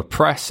getting a lot of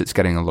press, it's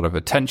getting a lot of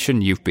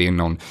attention. You've been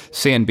on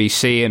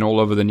CNBC and all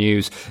over the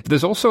news.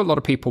 There's also a lot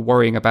of people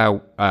worrying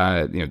about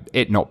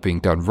it not being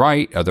done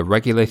right. Are the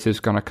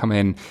regulators going to come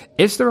in?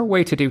 Is there a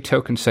way to do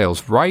token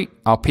sales right?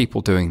 Are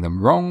people doing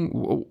them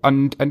wrong?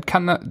 And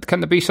can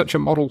there be such a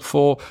model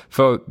for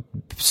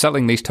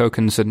selling these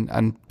tokens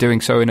and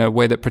doing so in a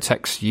way that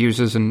protects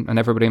users and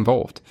everybody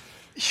involved?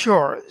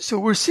 Sure. So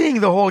we're seeing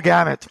the whole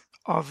gamut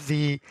of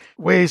the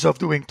ways of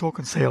doing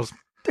token sales.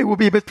 It would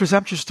be a bit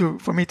presumptuous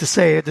for me to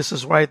say this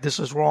is right, this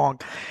is wrong.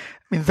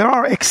 I mean, there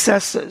are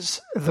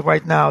excesses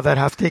right now that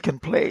have taken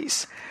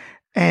place.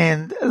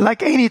 And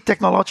like any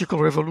technological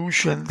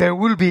revolution, there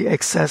will be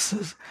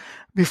excesses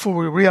before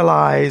we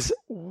realize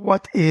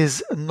what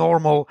is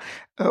normal,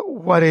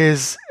 what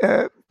is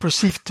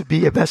perceived to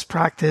be a best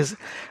practice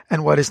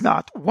and what is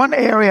not. One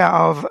area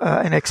of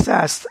an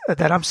excess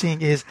that I'm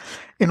seeing is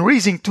in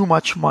raising too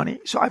much money.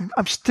 So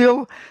I'm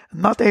still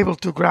not able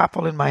to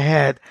grapple in my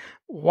head,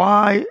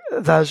 why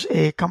does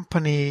a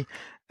company,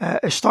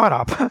 a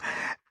startup,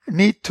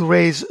 need to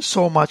raise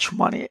so much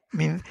money? I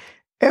mean,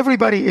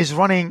 everybody is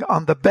running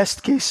on the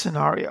best case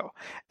scenario.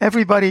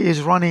 Everybody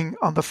is running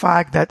on the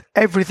fact that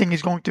everything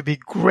is going to be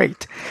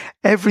great.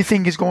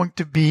 Everything is going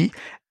to be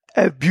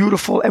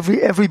beautiful.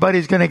 Everybody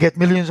is going to get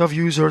millions of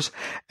users,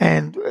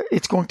 and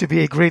it's going to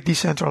be a great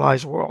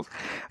decentralized world.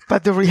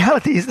 But the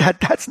reality is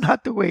that that's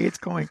not the way it's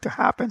going to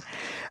happen.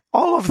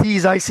 All of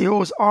these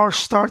ICOs are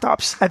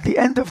startups. At the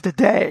end of the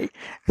day,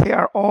 they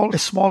are all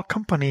small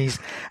companies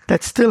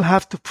that still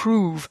have to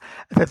prove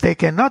that they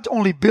can not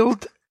only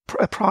build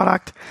a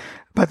product,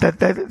 but that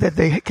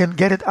they can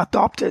get it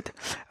adopted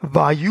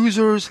by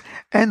users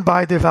and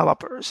by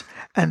developers.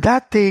 And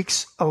that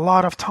takes a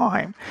lot of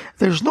time.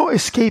 There's no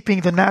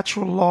escaping the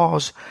natural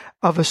laws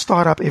of a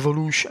startup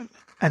evolution.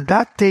 And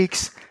that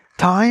takes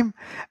time,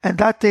 and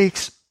that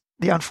takes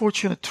the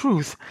unfortunate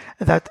truth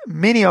that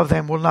many of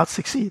them will not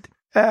succeed.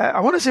 I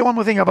want to say one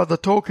more thing about the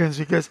tokens,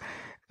 because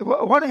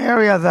one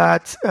area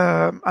that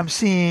I'm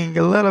seeing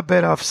a little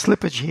bit of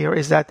slippage here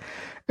is that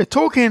a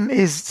token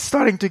is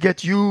starting to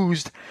get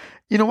used.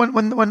 You know,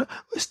 when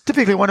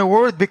typically when a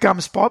word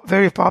becomes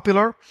very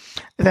popular,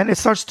 then it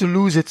starts to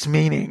lose its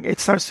meaning.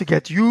 It starts to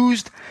get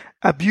used,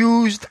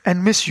 abused,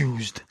 and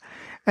misused.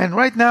 And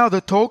right now,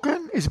 the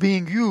token is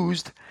being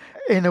used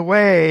in a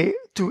way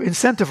to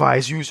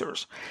incentivize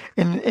users.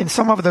 In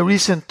some of the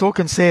recent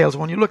token sales,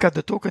 when you look at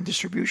the token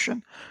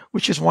distribution,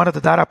 which is one of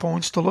the data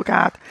points to look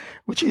at,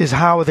 which is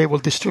how they will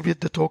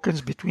distribute the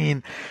tokens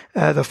between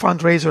the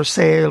fundraiser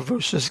sale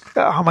versus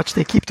how much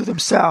they keep to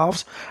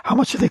themselves, how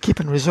much do they keep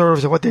in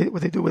reserves, and what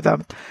they do with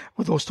them,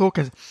 with those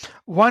tokens.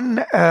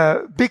 One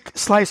big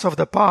slice of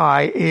the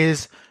pie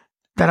is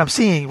that I'm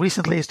seeing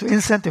recently is to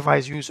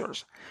incentivize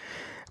users.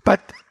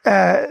 But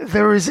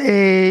there is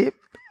a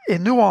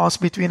nuance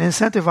between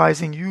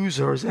incentivizing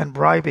users and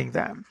bribing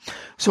them.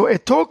 So a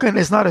token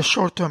is not a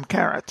short-term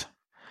carrot.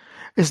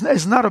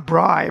 It's not a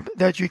bribe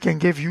that you can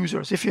give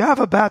users. If you have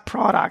a bad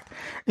product,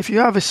 if you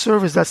have a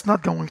service that's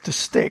not going to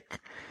stick,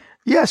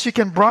 yes, you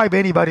can bribe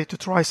anybody to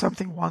try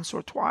something once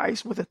or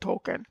twice with a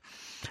token.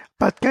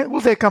 But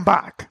will they come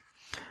back?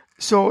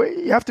 So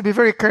you have to be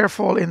very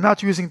careful in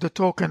not using the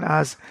token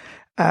as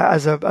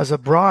a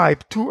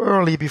bribe too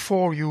early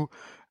before you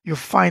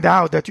find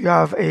out that you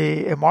have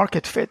a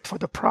market fit for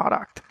the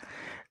product.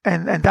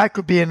 And that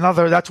could be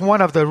that's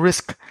one of the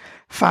risk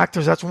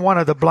factors. That's one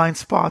of the blind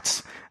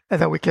spots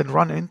that we can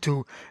run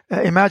into.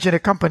 Imagine a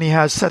company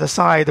has set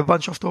aside a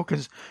bunch of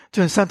tokens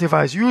to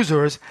incentivize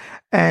users,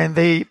 and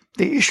they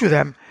issue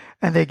them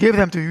and they give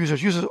them to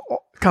users. Users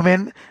come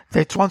in,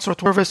 they once or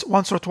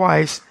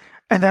twice,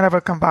 and they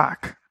never come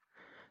back.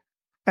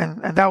 And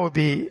that would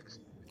be...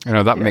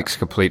 That makes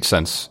complete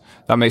sense.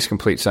 That makes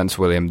complete sense,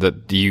 William,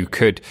 that you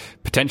could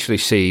potentially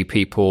see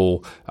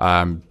people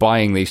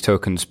buying these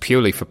tokens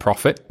purely for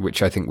profit,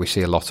 which I think we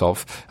see a lot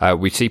of.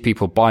 We see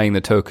people buying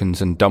the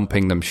tokens and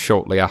dumping them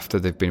shortly after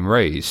they've been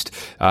raised.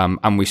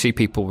 And we see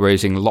people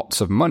raising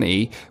lots of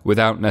money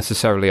without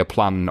necessarily a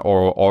plan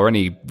or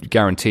any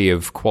guarantee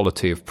of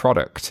quality of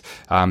product.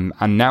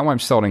 And now I'm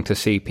starting to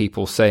see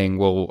people saying,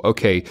 well,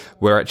 okay,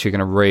 we're actually going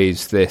to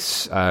raise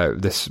this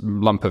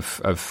lump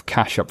of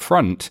cash up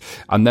front,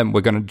 and then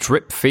we're going to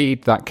drip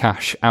feed that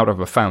cash out of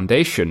a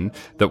foundation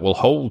that will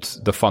hold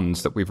the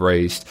funds that we've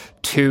raised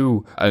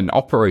to an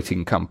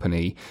operating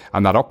company,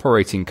 and that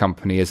operating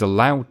company is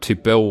allowed to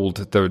build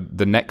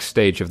the next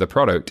stage of the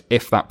product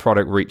if that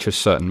product reaches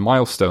certain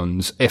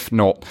milestones. If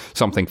not,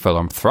 something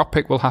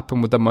philanthropic will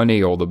happen with the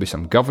money, or there'll be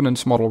some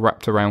governance model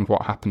wrapped around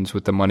what happens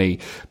with the money,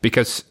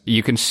 because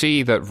you can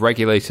see that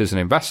regulators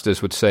and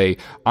investors would say,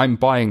 I'm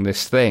buying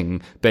this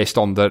thing based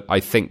on that I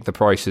think the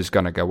price is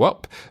going to go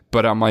up,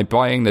 but am I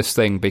buying this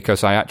thing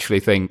because I actually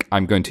think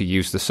I'm going to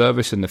use the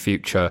service in the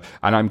future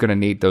and I'm going to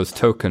need those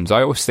tokens?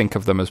 I always think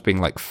of them as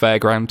being like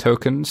fairground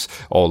tokens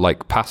or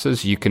like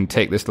passes. You can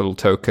take this little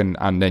token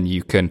and then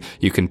you can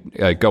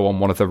go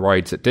on one of the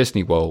rides at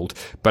Disney World.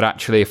 But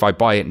actually, if I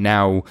buy it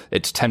now,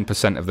 it's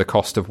 10% of the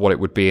cost of what it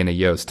would be in a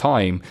year's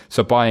time.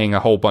 So buying a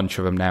whole bunch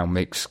of them now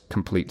makes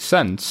complete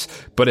sense.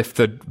 But if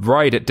the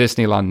ride at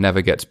Disneyland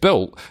never gets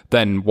built,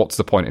 then what's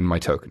the point in my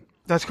token?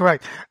 That's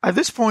correct. At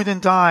this point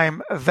in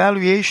time,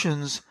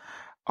 valuations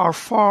are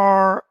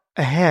far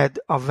ahead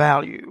of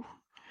value.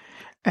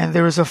 And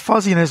there is a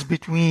fuzziness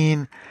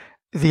between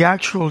the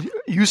actual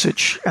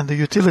usage and the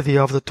utility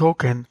of the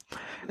token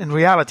in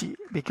reality,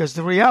 because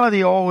the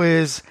reality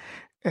always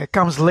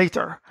comes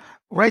later.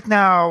 Right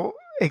now,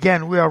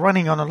 again, we are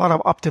running on a lot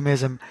of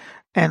optimism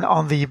and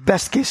on the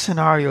best case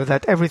scenario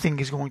that everything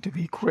is going to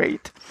be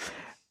great.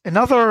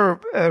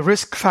 Another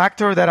risk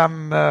factor that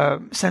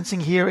I'm sensing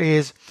here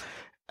is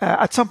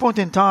at some point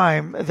in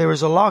time, there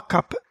is a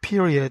lockup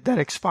period that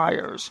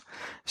expires.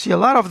 See, a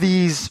lot of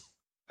these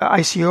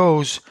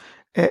ICOs,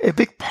 a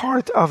big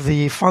part of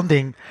the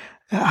funding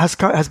has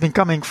been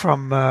coming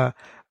from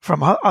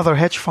other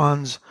hedge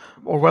funds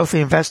or wealthy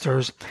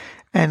investors,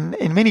 and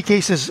in many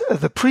cases,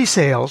 the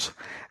pre-sales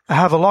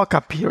have a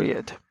lockup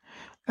period.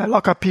 A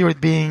lockup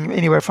period being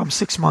anywhere from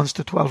 6 months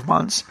to 12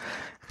 months,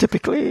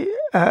 typically.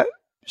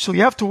 So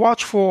you have to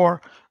watch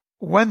for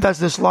when does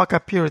this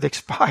lockup period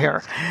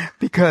expire,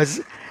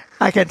 because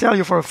I can tell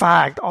you for a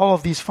fact, all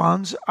of these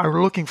funds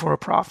are looking for a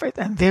profit,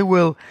 and they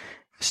will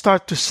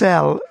start to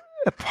sell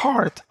a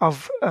part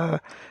of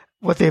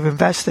what they've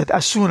invested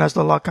as soon as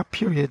the lockup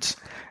periods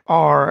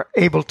are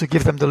able to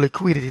give them the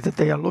liquidity that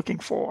they are looking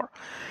for.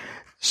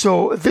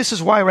 So this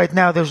is why right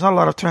now there's not a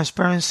lot of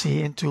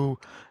transparency into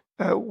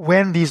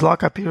when these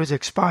lockup periods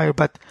expire,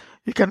 but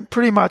you can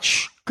pretty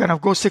much kind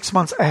of go 6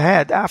 months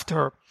ahead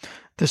after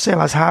the sale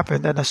has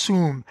happened and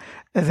assume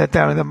that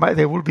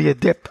there will be a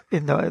dip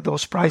in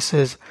those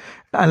prices,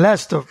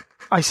 unless the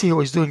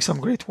ICO is doing some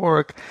great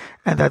work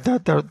and that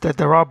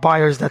there are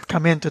buyers that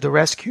come in to the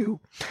rescue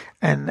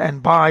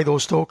and buy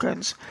those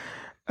tokens.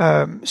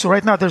 So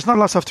right now there's not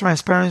lots of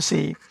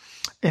transparency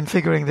in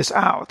figuring this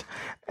out.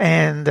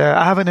 And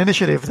I have an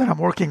initiative that I'm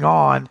working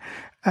on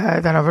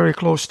that I'm very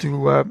close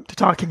to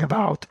talking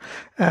about,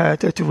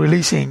 to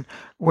releasing,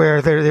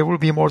 where there will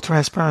be more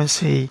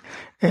transparency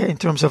in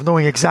terms of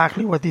knowing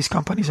exactly what these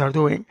companies are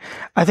doing.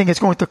 I think it's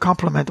going to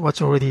complement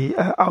what's already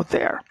out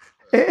there.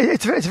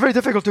 It's very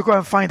difficult to go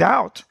and find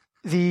out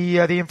the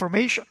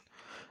information.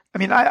 I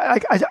mean,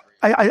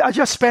 I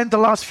just spent the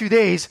last few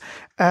days.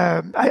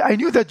 I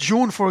knew that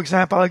June, for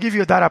example, I'll give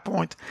you a data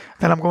point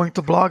that I'm going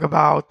to blog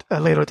about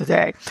later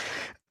today.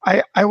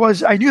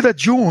 I knew that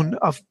June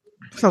of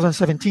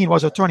 2017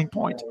 was a turning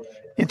point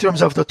in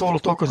terms of the total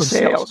token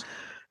sales.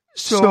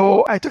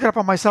 So I took it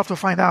upon myself to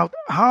find out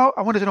I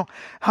wanted to know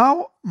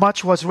how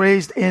much was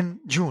raised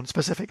in June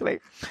specifically.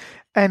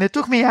 And it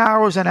took me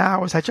hours and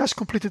hours. I just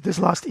completed this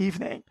last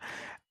evening.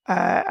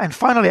 And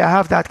finally, I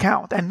have that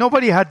count. And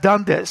nobody had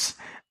done this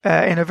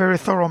in a very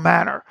thorough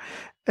manner.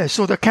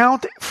 So the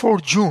count for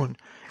June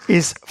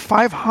is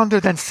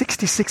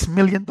 $566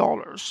 million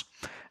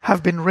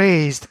have been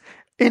raised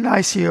in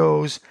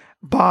ICOs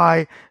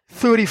by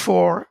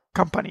 34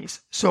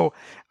 companies. So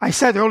I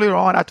said earlier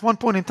on, at one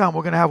point in time,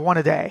 we're going to have one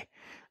a day.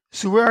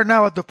 So we are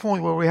now at the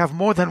point where we have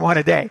more than one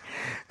a day.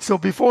 So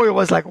before it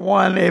was like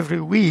one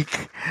every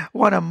week,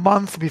 one a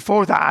month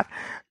before that.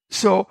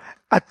 So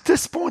at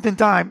this point in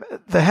time,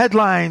 the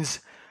headlines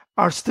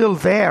are still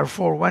there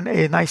for when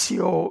an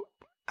ICO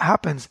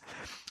happens.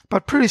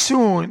 But pretty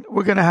soon,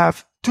 we're going to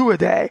have 2 a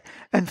day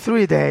and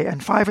 3 a day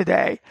and 5 a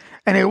day.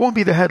 And it won't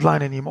be the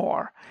headline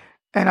anymore.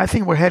 And I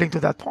think we're heading to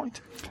that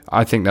point.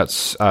 I think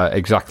that's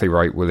exactly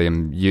right,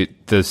 William.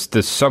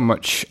 There's so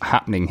much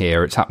happening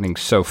here. It's happening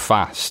so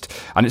fast.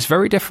 And it's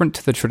very different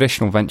to the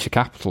traditional venture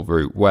capital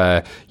route,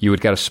 where you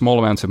would get a small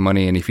amount of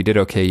money, and if you did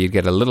okay, you'd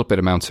get a little bit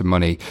amount of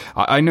money.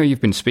 I know you've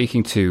been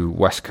speaking to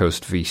West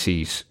Coast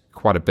VCs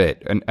quite a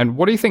bit. And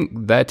what do you think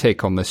their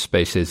take on this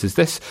space is? Is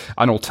this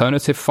an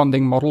alternative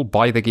funding model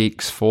by the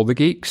geeks for the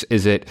geeks?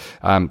 Is it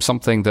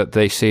something that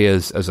they see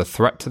as a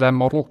threat to their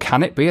model?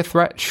 Can it be a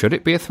threat? Should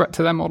it be a threat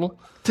to their model?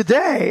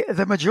 Today,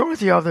 the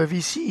majority of the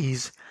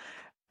VCs,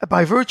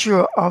 by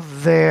virtue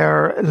of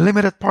their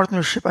limited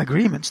partnership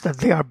agreements that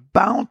they are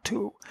bound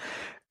to,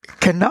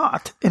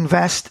 cannot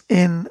invest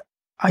in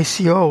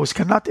ICOs,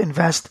 cannot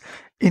invest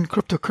in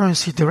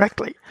cryptocurrency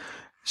directly.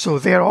 So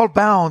they're all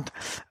bound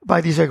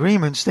by these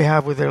agreements they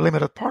have with their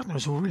limited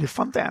partners who really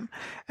fund them.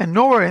 And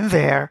nowhere in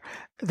there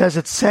does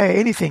it say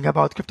anything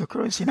about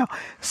cryptocurrency. Now,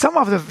 some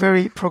of the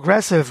very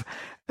progressive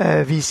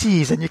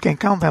VCs, and you can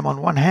count them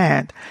on one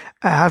hand,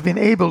 have been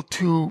able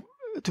to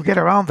get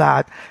around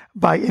that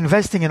by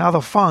investing in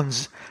other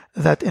funds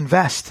that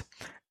invest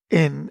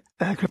in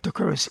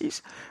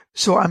cryptocurrencies.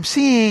 So I'm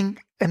seeing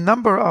a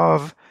number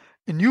of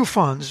new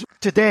funds.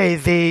 Today,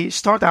 they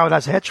start out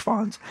as hedge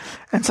funds,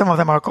 and some of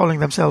them are calling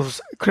themselves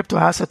crypto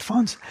asset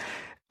funds.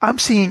 I'm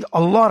seeing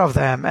a lot of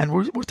them, and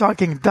we're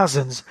talking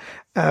dozens,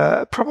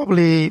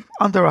 probably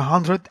under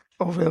 100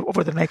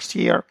 over the next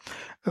year,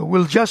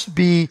 will just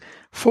be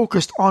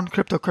focused on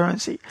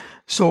cryptocurrency.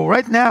 So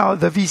right now,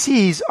 the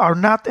VCs are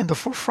not in the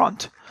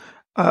forefront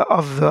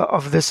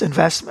of this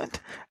investment.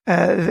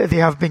 They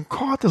have been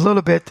caught a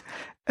little bit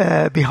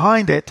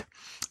behind it,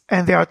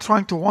 and they are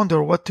trying to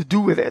wonder what to do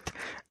with it.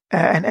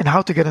 And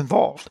how to get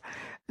involved.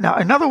 Now,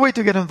 another way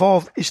to get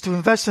involved is to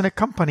invest in a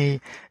company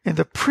in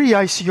the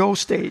pre-ICO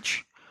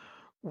stage,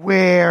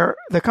 where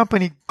the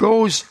company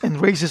goes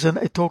and raises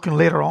a token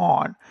later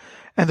on,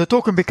 and the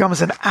token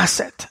becomes an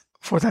asset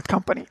for that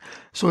company.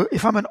 So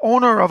if I'm an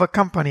owner of a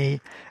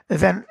company,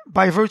 then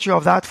by virtue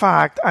of that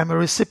fact, I'm a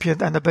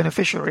recipient and a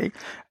beneficiary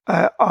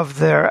of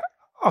their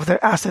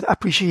asset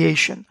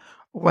appreciation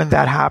when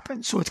that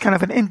happens. So it's kind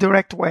of an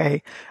indirect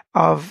way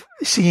of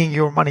seeing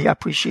your money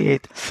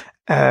appreciate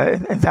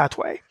in that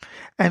way.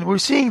 And we're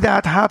seeing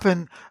that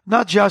happen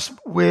not just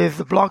with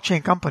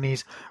blockchain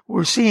companies.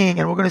 We're seeing,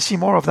 and we're going to see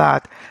more of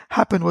that,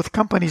 happen with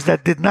companies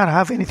that did not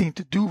have anything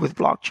to do with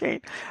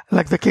blockchain,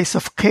 like the case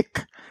of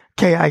Kik,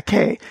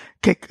 K-I-K,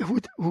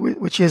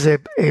 which is a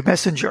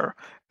messenger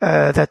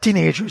that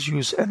teenagers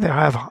use, and they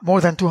have more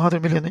than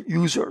 200 million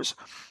users.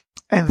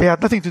 And they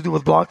have nothing to do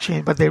with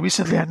blockchain, but they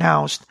recently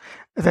announced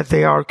that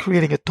they are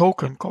creating a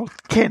token called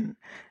KIN,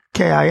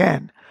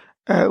 K-I-N,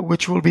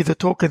 which will be the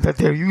token that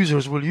their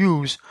users will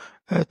use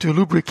to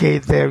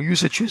lubricate their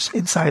usages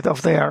inside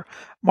of their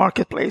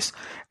marketplace.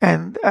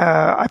 And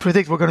I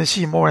predict we're going to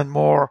see more and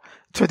more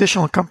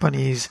traditional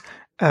companies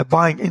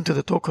buying into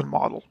the token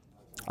model.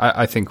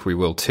 I think we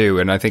will too,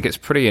 and I think it's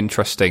pretty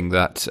interesting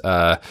that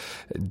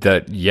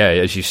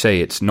as you say,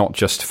 it's not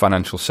just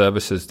financial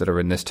services that are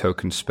in this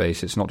token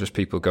space. It's not just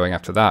people going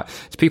after that.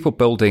 It's people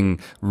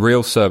building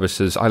real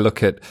services. I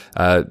look at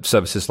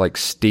services like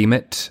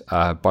Steemit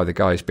by the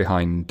guys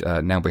behind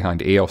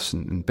EOS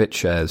and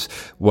BitShares,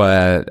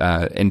 where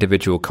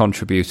individual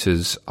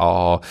contributors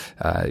are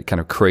kind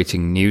of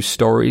creating news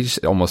stories,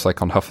 almost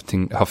like on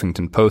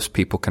Huffington Post.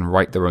 People can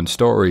write their own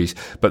stories,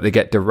 but they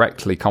get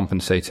directly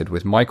compensated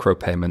with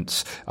micropayments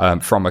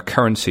from a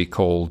currency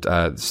called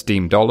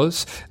Steam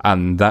dollars,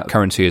 and that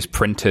currency is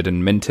printed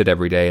and minted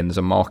every day, and there's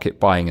a market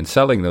buying and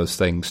selling those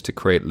things to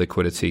create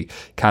liquidity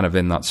kind of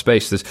in that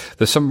space.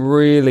 There's some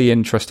really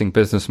interesting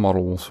business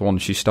models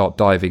once you start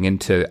diving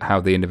into how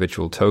the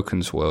individual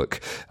tokens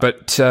work.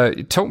 But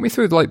talk me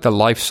through like the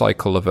life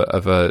cycle of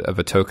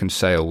a token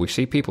sale. We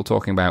see people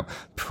talking about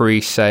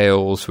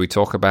pre-sales. We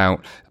talk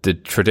about the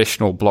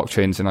traditional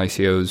blockchains and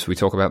ICOs. We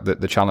talk about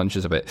the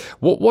challenges of it.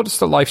 What does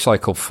the life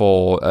cycle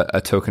for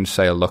a token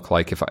sale look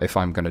like if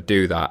I'm going to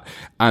do that?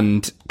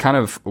 And kind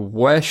of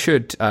where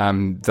should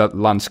the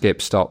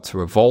landscape start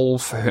to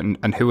evolve,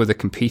 and who are the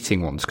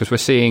competing ones? Because we're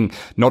seeing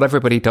not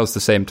everybody does the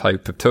same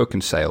type of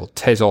token sale.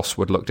 Tezos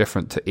would look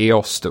different to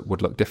EOS, that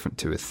would look different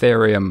to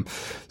Ethereum.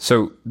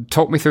 So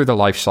talk me through the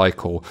life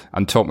cycle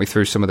and talk me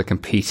through some of the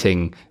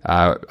competing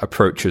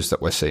approaches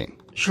that we're seeing.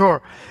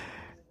 Sure.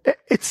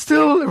 It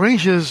still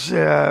ranges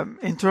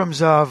in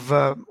terms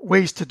of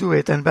ways to do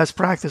it and best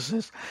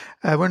practices.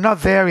 We're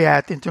not there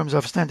yet in terms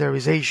of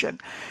standardization.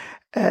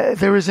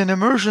 There is an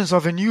emergence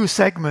of a new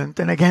segment,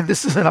 and again,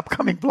 this is an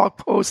upcoming blog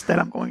post that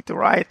I'm going to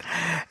write,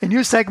 a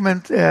new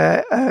segment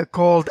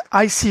called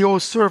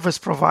ICO service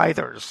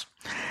providers.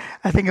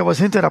 I think it was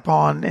hinted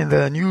upon in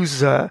the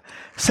news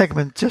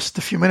segment just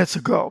a few minutes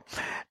ago.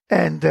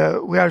 And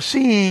we are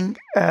seeing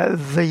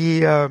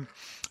the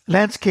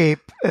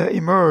landscape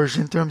emerge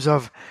in terms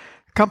of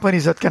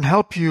companies that can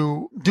help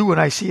you do an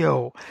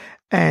ICO.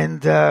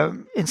 And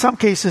in some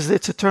cases,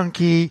 it's a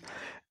turnkey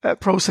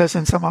process,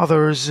 and some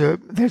others,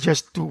 they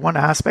just do one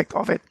aspect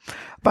of it.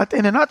 But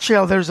in a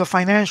nutshell, there's a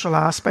financial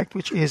aspect,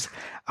 which is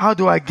how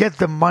do I get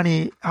the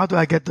money, how do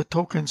I get the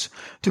tokens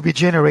to be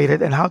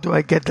generated, and how do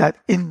I get that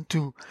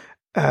into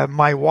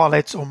my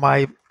wallets or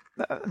my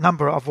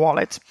number of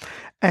wallets.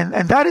 And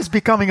that is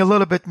becoming a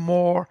little bit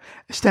more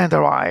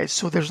standardized.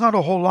 So there's not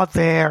a whole lot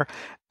there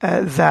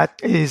that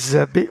is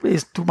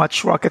too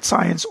much rocket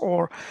science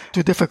or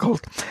too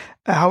difficult.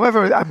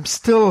 However, I'm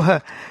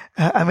still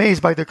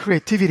amazed by the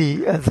creativity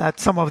that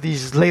some of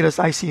these latest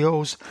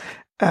ICOs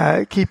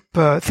keep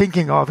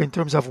thinking of in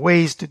terms of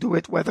ways to do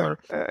it, whether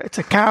it's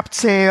a capped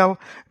sale,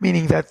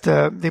 meaning that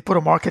they put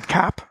a market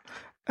cap,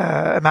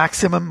 a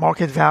maximum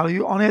market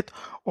value on it,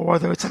 or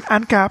whether it's an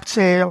uncapped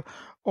sale,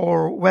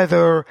 or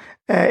whether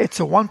it's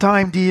a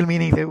one-time deal,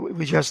 meaning that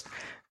we just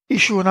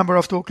issue a number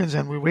of tokens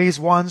and we raise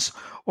once,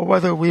 or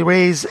whether we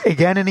raise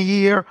again in a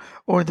year,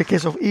 or in the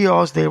case of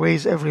EOS, they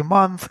raise every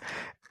month.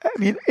 I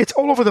mean, it's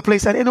all over the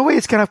place, and in a way,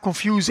 it's kind of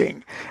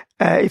confusing.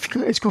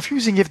 It's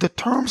confusing if the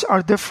terms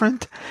are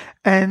different,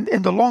 and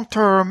in the long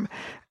term,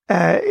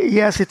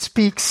 yes, it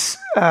speaks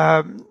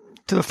to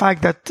the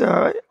fact that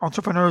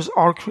entrepreneurs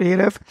are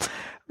creative.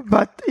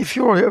 But if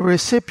you're a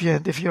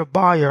recipient, if you're a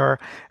buyer,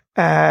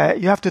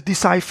 you have to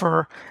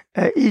decipher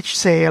each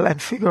sale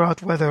and figure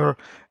out whether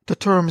the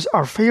terms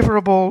are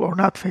favorable or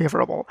not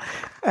favorable.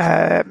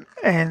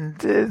 And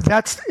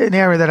that's an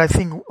area that I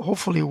think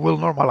hopefully will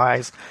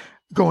normalize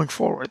going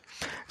forward.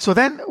 So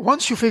then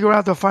once you figure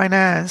out the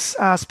finance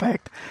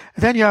aspect,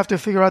 then you have to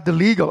figure out the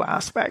legal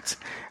aspects.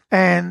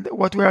 And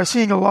what we are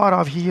seeing a lot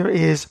of here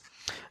is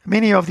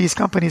many of these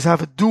companies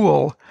have a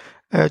dual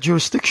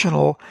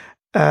jurisdictional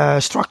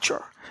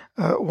structure.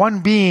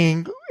 One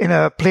being in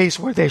a place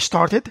where they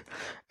started.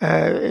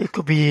 It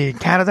could be in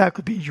Canada, it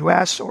could be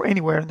US, or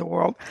anywhere in the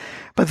world.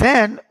 But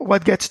then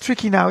what gets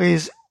tricky now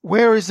is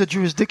where is the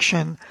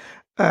jurisdiction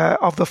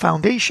of the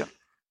foundation?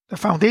 The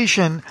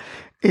foundation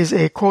is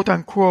a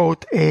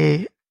quote-unquote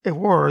a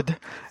word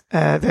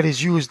that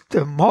is used,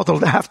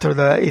 modeled after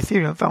the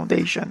Ethereum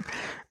Foundation,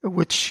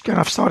 which kind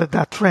of started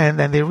that trend.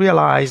 And they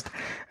realized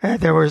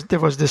there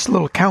was this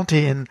little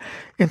county in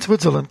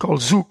Switzerland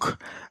called Zug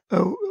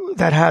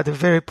that had a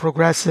very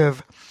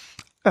progressive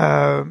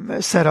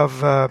set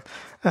of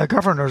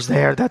governors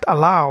there that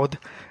allowed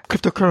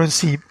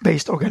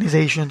cryptocurrency-based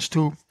organizations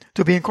to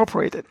be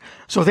incorporated.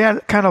 So they are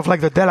kind of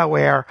like the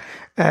Delaware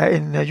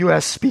in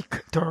US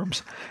speak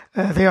terms.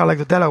 They are like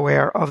the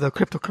Delaware of the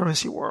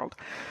cryptocurrency world.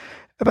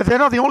 But they're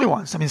not the only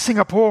ones. I mean,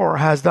 Singapore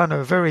has done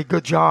a very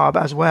good job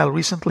as well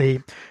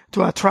recently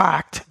to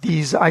attract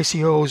these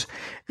ICOs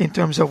in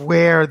terms of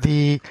where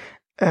the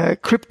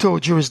crypto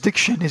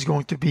jurisdiction is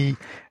going to be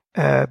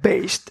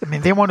based. I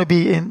mean,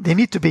 they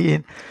need to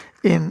be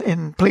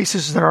in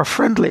places that are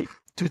friendly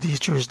to these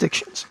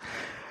jurisdictions.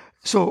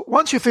 So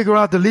once you figure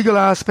out the legal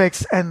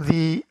aspects and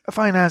the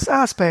finance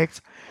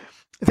aspects,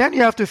 then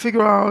you have to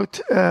figure out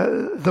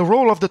the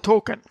role of the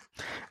token.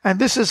 And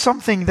this is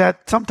something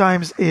that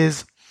sometimes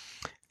is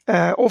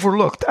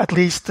overlooked, at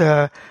least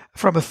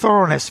from a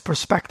thoroughness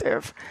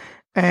perspective.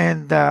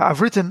 And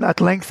I've written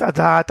at length at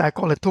that. I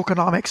call it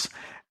tokenomics.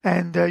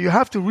 And you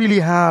have to really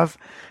have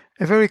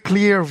a very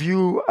clear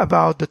view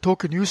about the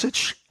token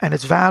usage and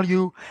its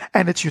value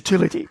and its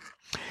utility.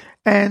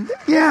 And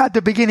yeah, at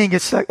the beginning,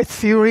 it's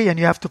theory, and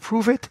you have to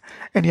prove it,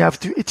 and you have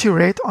to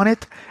iterate on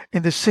it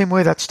in the same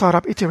way that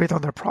startups iterate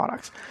on their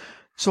products.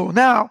 So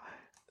now,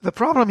 the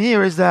problem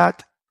here is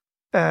that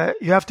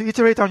you have to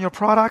iterate on your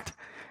product,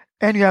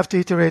 and you have to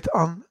iterate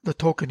on the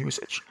token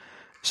usage.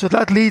 So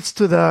that leads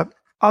to the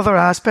other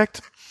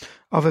aspect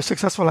of a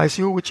successful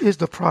ICO, which is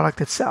the product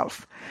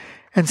itself.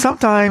 And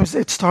sometimes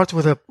it starts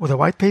with a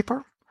white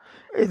paper.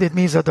 It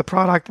means that the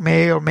product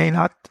may or may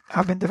not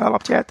have been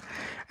developed yet.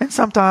 And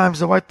sometimes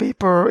the white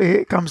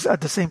paper comes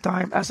at the same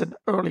time as an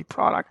early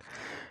product.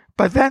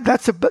 But then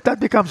that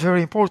becomes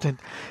very important.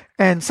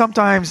 And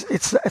sometimes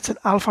it's an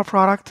alpha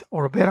product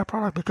or a beta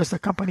product because the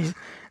company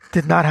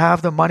did not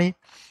have the money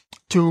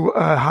to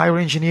hire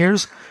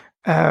engineers.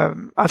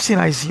 I've seen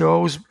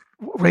ICOs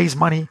raise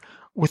money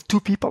with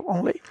 2 people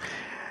only.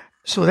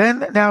 So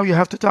then now you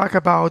have to talk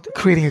about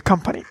creating a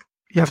company.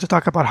 You have to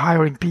talk about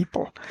hiring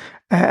people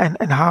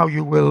and how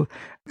you will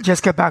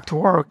just get back to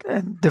work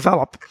and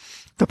develop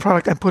the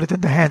product and put it in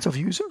the hands of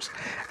users.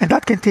 And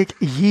that can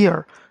take a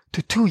year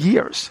to 2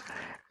 years.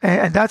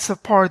 And that's the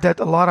part that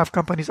a lot of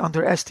companies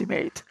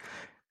underestimate.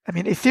 I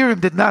mean,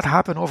 Ethereum did not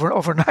happen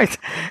overnight.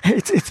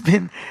 It's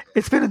been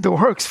in the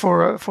works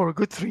for a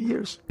good 3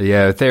 years.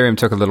 Yeah, Ethereum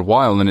took a little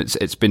while, and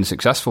it's been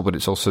successful, but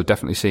it's also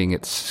definitely seeing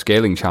its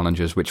scaling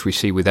challenges, which we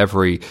see with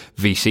every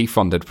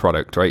VC-funded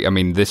product, right? I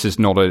mean, this is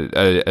not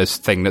a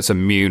thing that's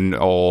immune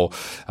or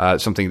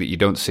something that you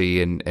don't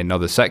see in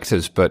other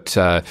sectors. But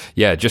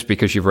yeah, just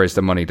because you've raised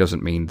the money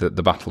doesn't mean that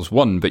the battle's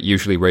won. But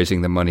usually,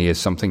 raising the money is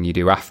something you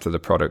do after the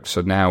product. So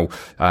now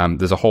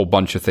there's a whole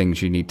bunch of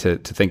things you need to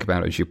think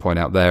about, as you point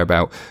out there,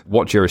 about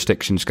what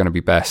jurisdiction is going to be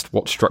best,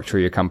 what structure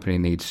your company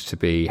needs to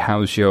be,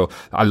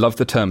 I love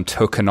the term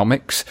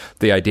tokenomics,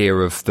 the idea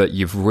of that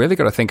you've really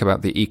got to think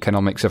about the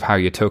economics of how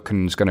your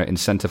token is going to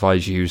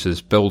incentivize users,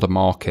 build a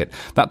market.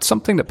 That's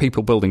something that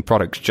people building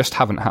products just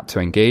haven't had to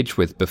engage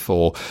with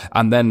before.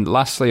 And then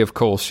lastly, of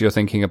course, you're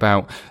thinking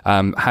about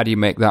how do you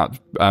make that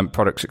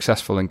product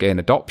successful and gain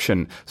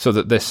adoption so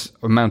that this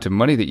amount of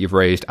money that you've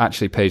raised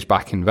actually pays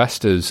back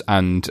investors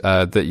and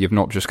that you've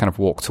not just kind of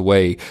walked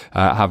away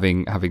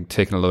having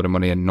taken a load of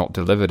money and not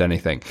delivered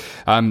anything.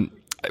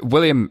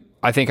 William,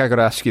 I think I got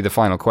to ask you the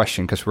final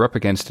question because we're up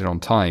against it on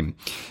time.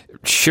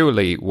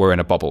 Surely we're in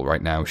a bubble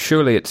right now.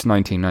 Surely it's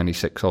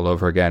 1996 all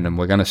over again, and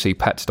we're going to see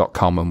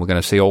pets.com and we're going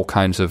to see all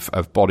kinds of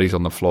bodies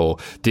on the floor.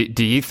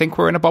 Do you think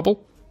we're in a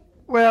bubble?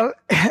 Well,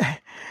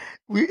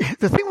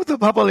 the thing with the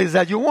bubble is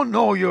that you won't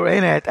know you're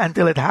in it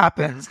until it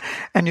happens,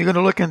 and you're going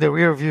to look in the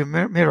rear view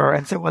mirror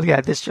and say, well,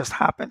 yeah, this just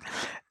happened.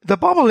 The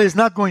bubble is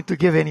not going to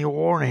give any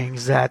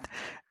warnings that,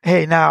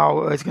 hey,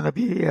 now it's going to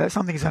be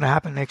something's going to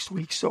happen next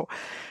week. So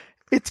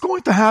it's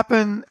going to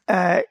happen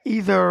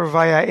either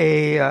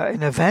via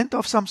an event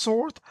of some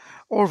sort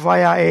or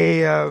via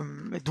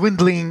a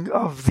dwindling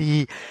of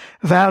the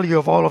value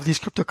of all of these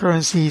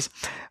cryptocurrencies.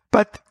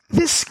 But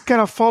this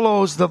kind of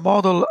follows the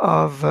model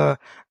of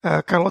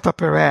Carlota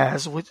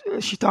Perez, which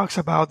she talks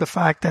about the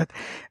fact that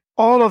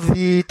all of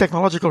the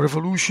technological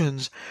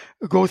revolutions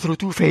go through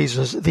 2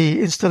 phases,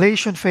 the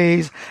installation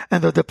phase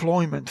and the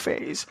deployment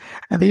phase.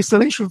 And the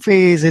installation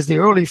phase is the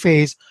early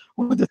phase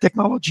when the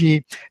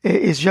technology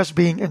is just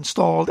being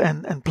installed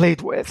and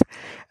played with.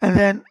 And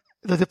then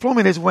the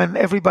deployment is when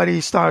everybody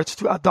starts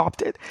to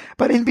adopt it.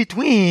 But in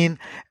between,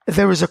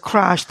 there is a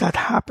crash that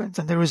happens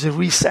and there is a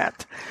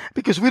reset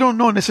because we don't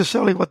know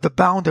necessarily what the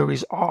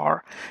boundaries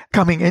are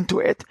coming into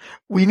it.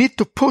 We need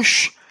to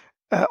push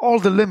all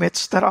the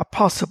limits that are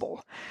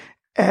possible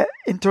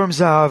in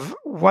terms of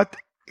what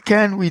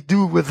can we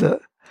do with the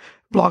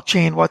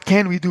blockchain, what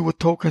can we do with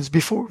tokens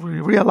before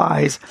we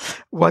realize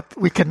what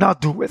we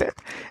cannot do with it.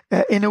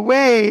 In a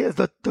way,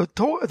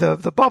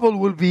 the bubble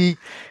will be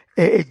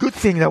a good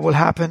thing that will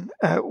happen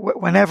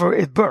whenever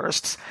it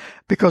bursts,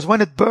 because when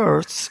it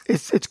bursts,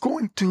 it's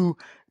going to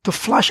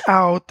flush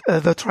out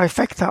the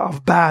trifecta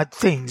of bad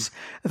things.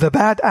 The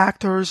bad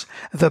actors,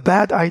 the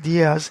bad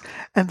ideas,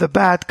 and the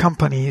bad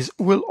companies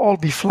will all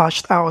be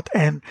flushed out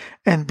and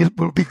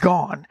will be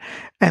gone.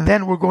 And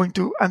then we're going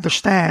to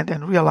understand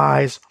and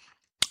realize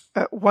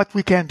what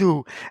we can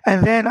do.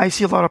 And then I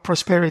see a lot of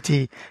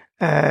prosperity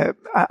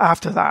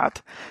after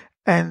that.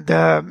 And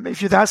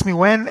if you'd ask me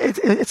when,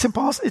 it's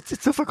impossible. It's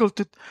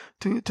difficult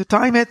to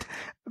time it.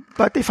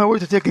 But if I were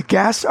to take a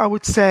guess, I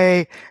would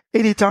say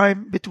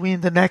anytime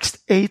between the next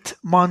 8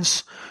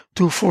 months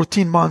to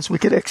 14 months, we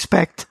could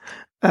expect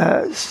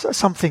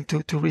something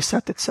to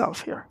reset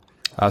itself here.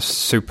 That's a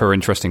super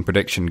interesting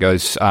prediction,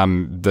 guys.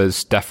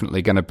 There's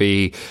definitely going to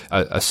be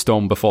a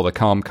storm before the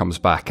calm comes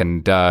back,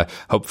 and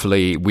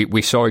hopefully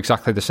we saw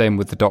exactly the same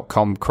with the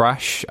dot-com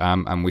crash,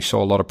 and we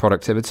saw a lot of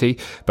productivity.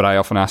 But I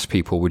often ask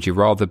people, would you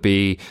rather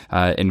be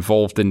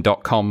involved in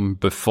dot-com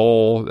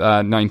before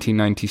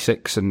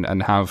 1996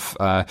 and have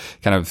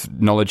kind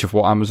of knowledge of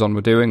what Amazon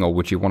were doing, or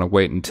would you want to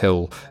wait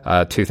until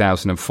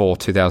 2004,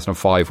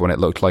 2005 when it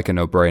looked like a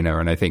no-brainer?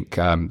 And I think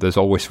there's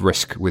always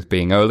risk with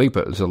being early,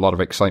 but there's a lot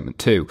of excitement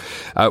too.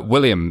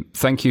 William,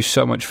 thank you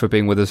so much for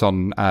being with us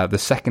on the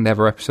second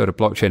ever episode of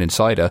Blockchain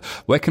Insider.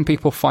 Where can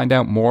people find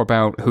out more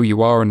about who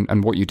you are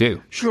and what you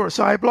do? Sure.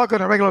 So I blog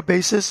on a regular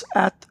basis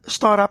at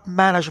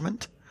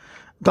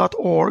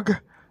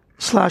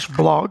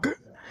startupmanagement.org/blog.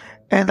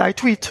 And I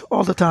tweet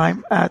all the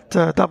time at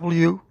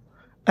WMougayar.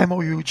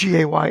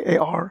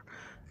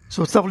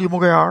 So it's W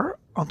Mougayar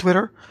on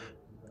Twitter,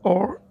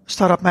 or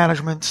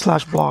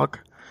startupmanagement/blog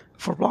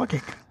for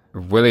blogging.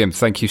 William,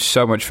 thank you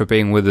so much for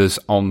being with us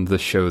on the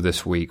show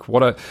this week.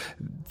 What a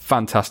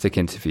fantastic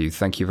interview.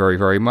 Thank you very,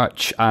 very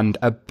much. And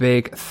a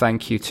big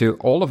thank you to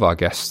all of our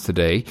guests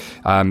today.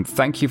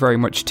 Thank you very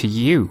much to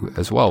you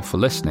as well for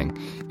listening.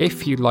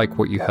 If you like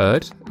what you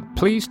heard,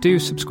 please do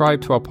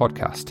subscribe to our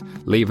podcast.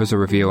 Leave us a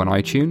review on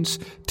iTunes.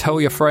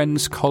 Tell your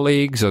friends,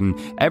 colleagues, and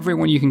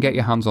everyone you can get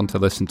your hands on to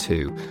listen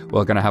to.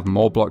 We're going to have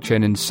more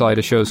Blockchain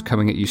Insider shows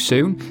coming at you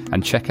soon.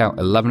 And check out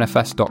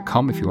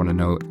 11fs.com if you want to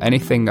know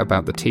anything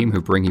about the team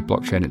who bring you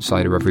Blockchain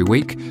Insider every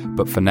week.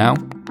 But for now,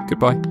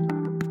 goodbye.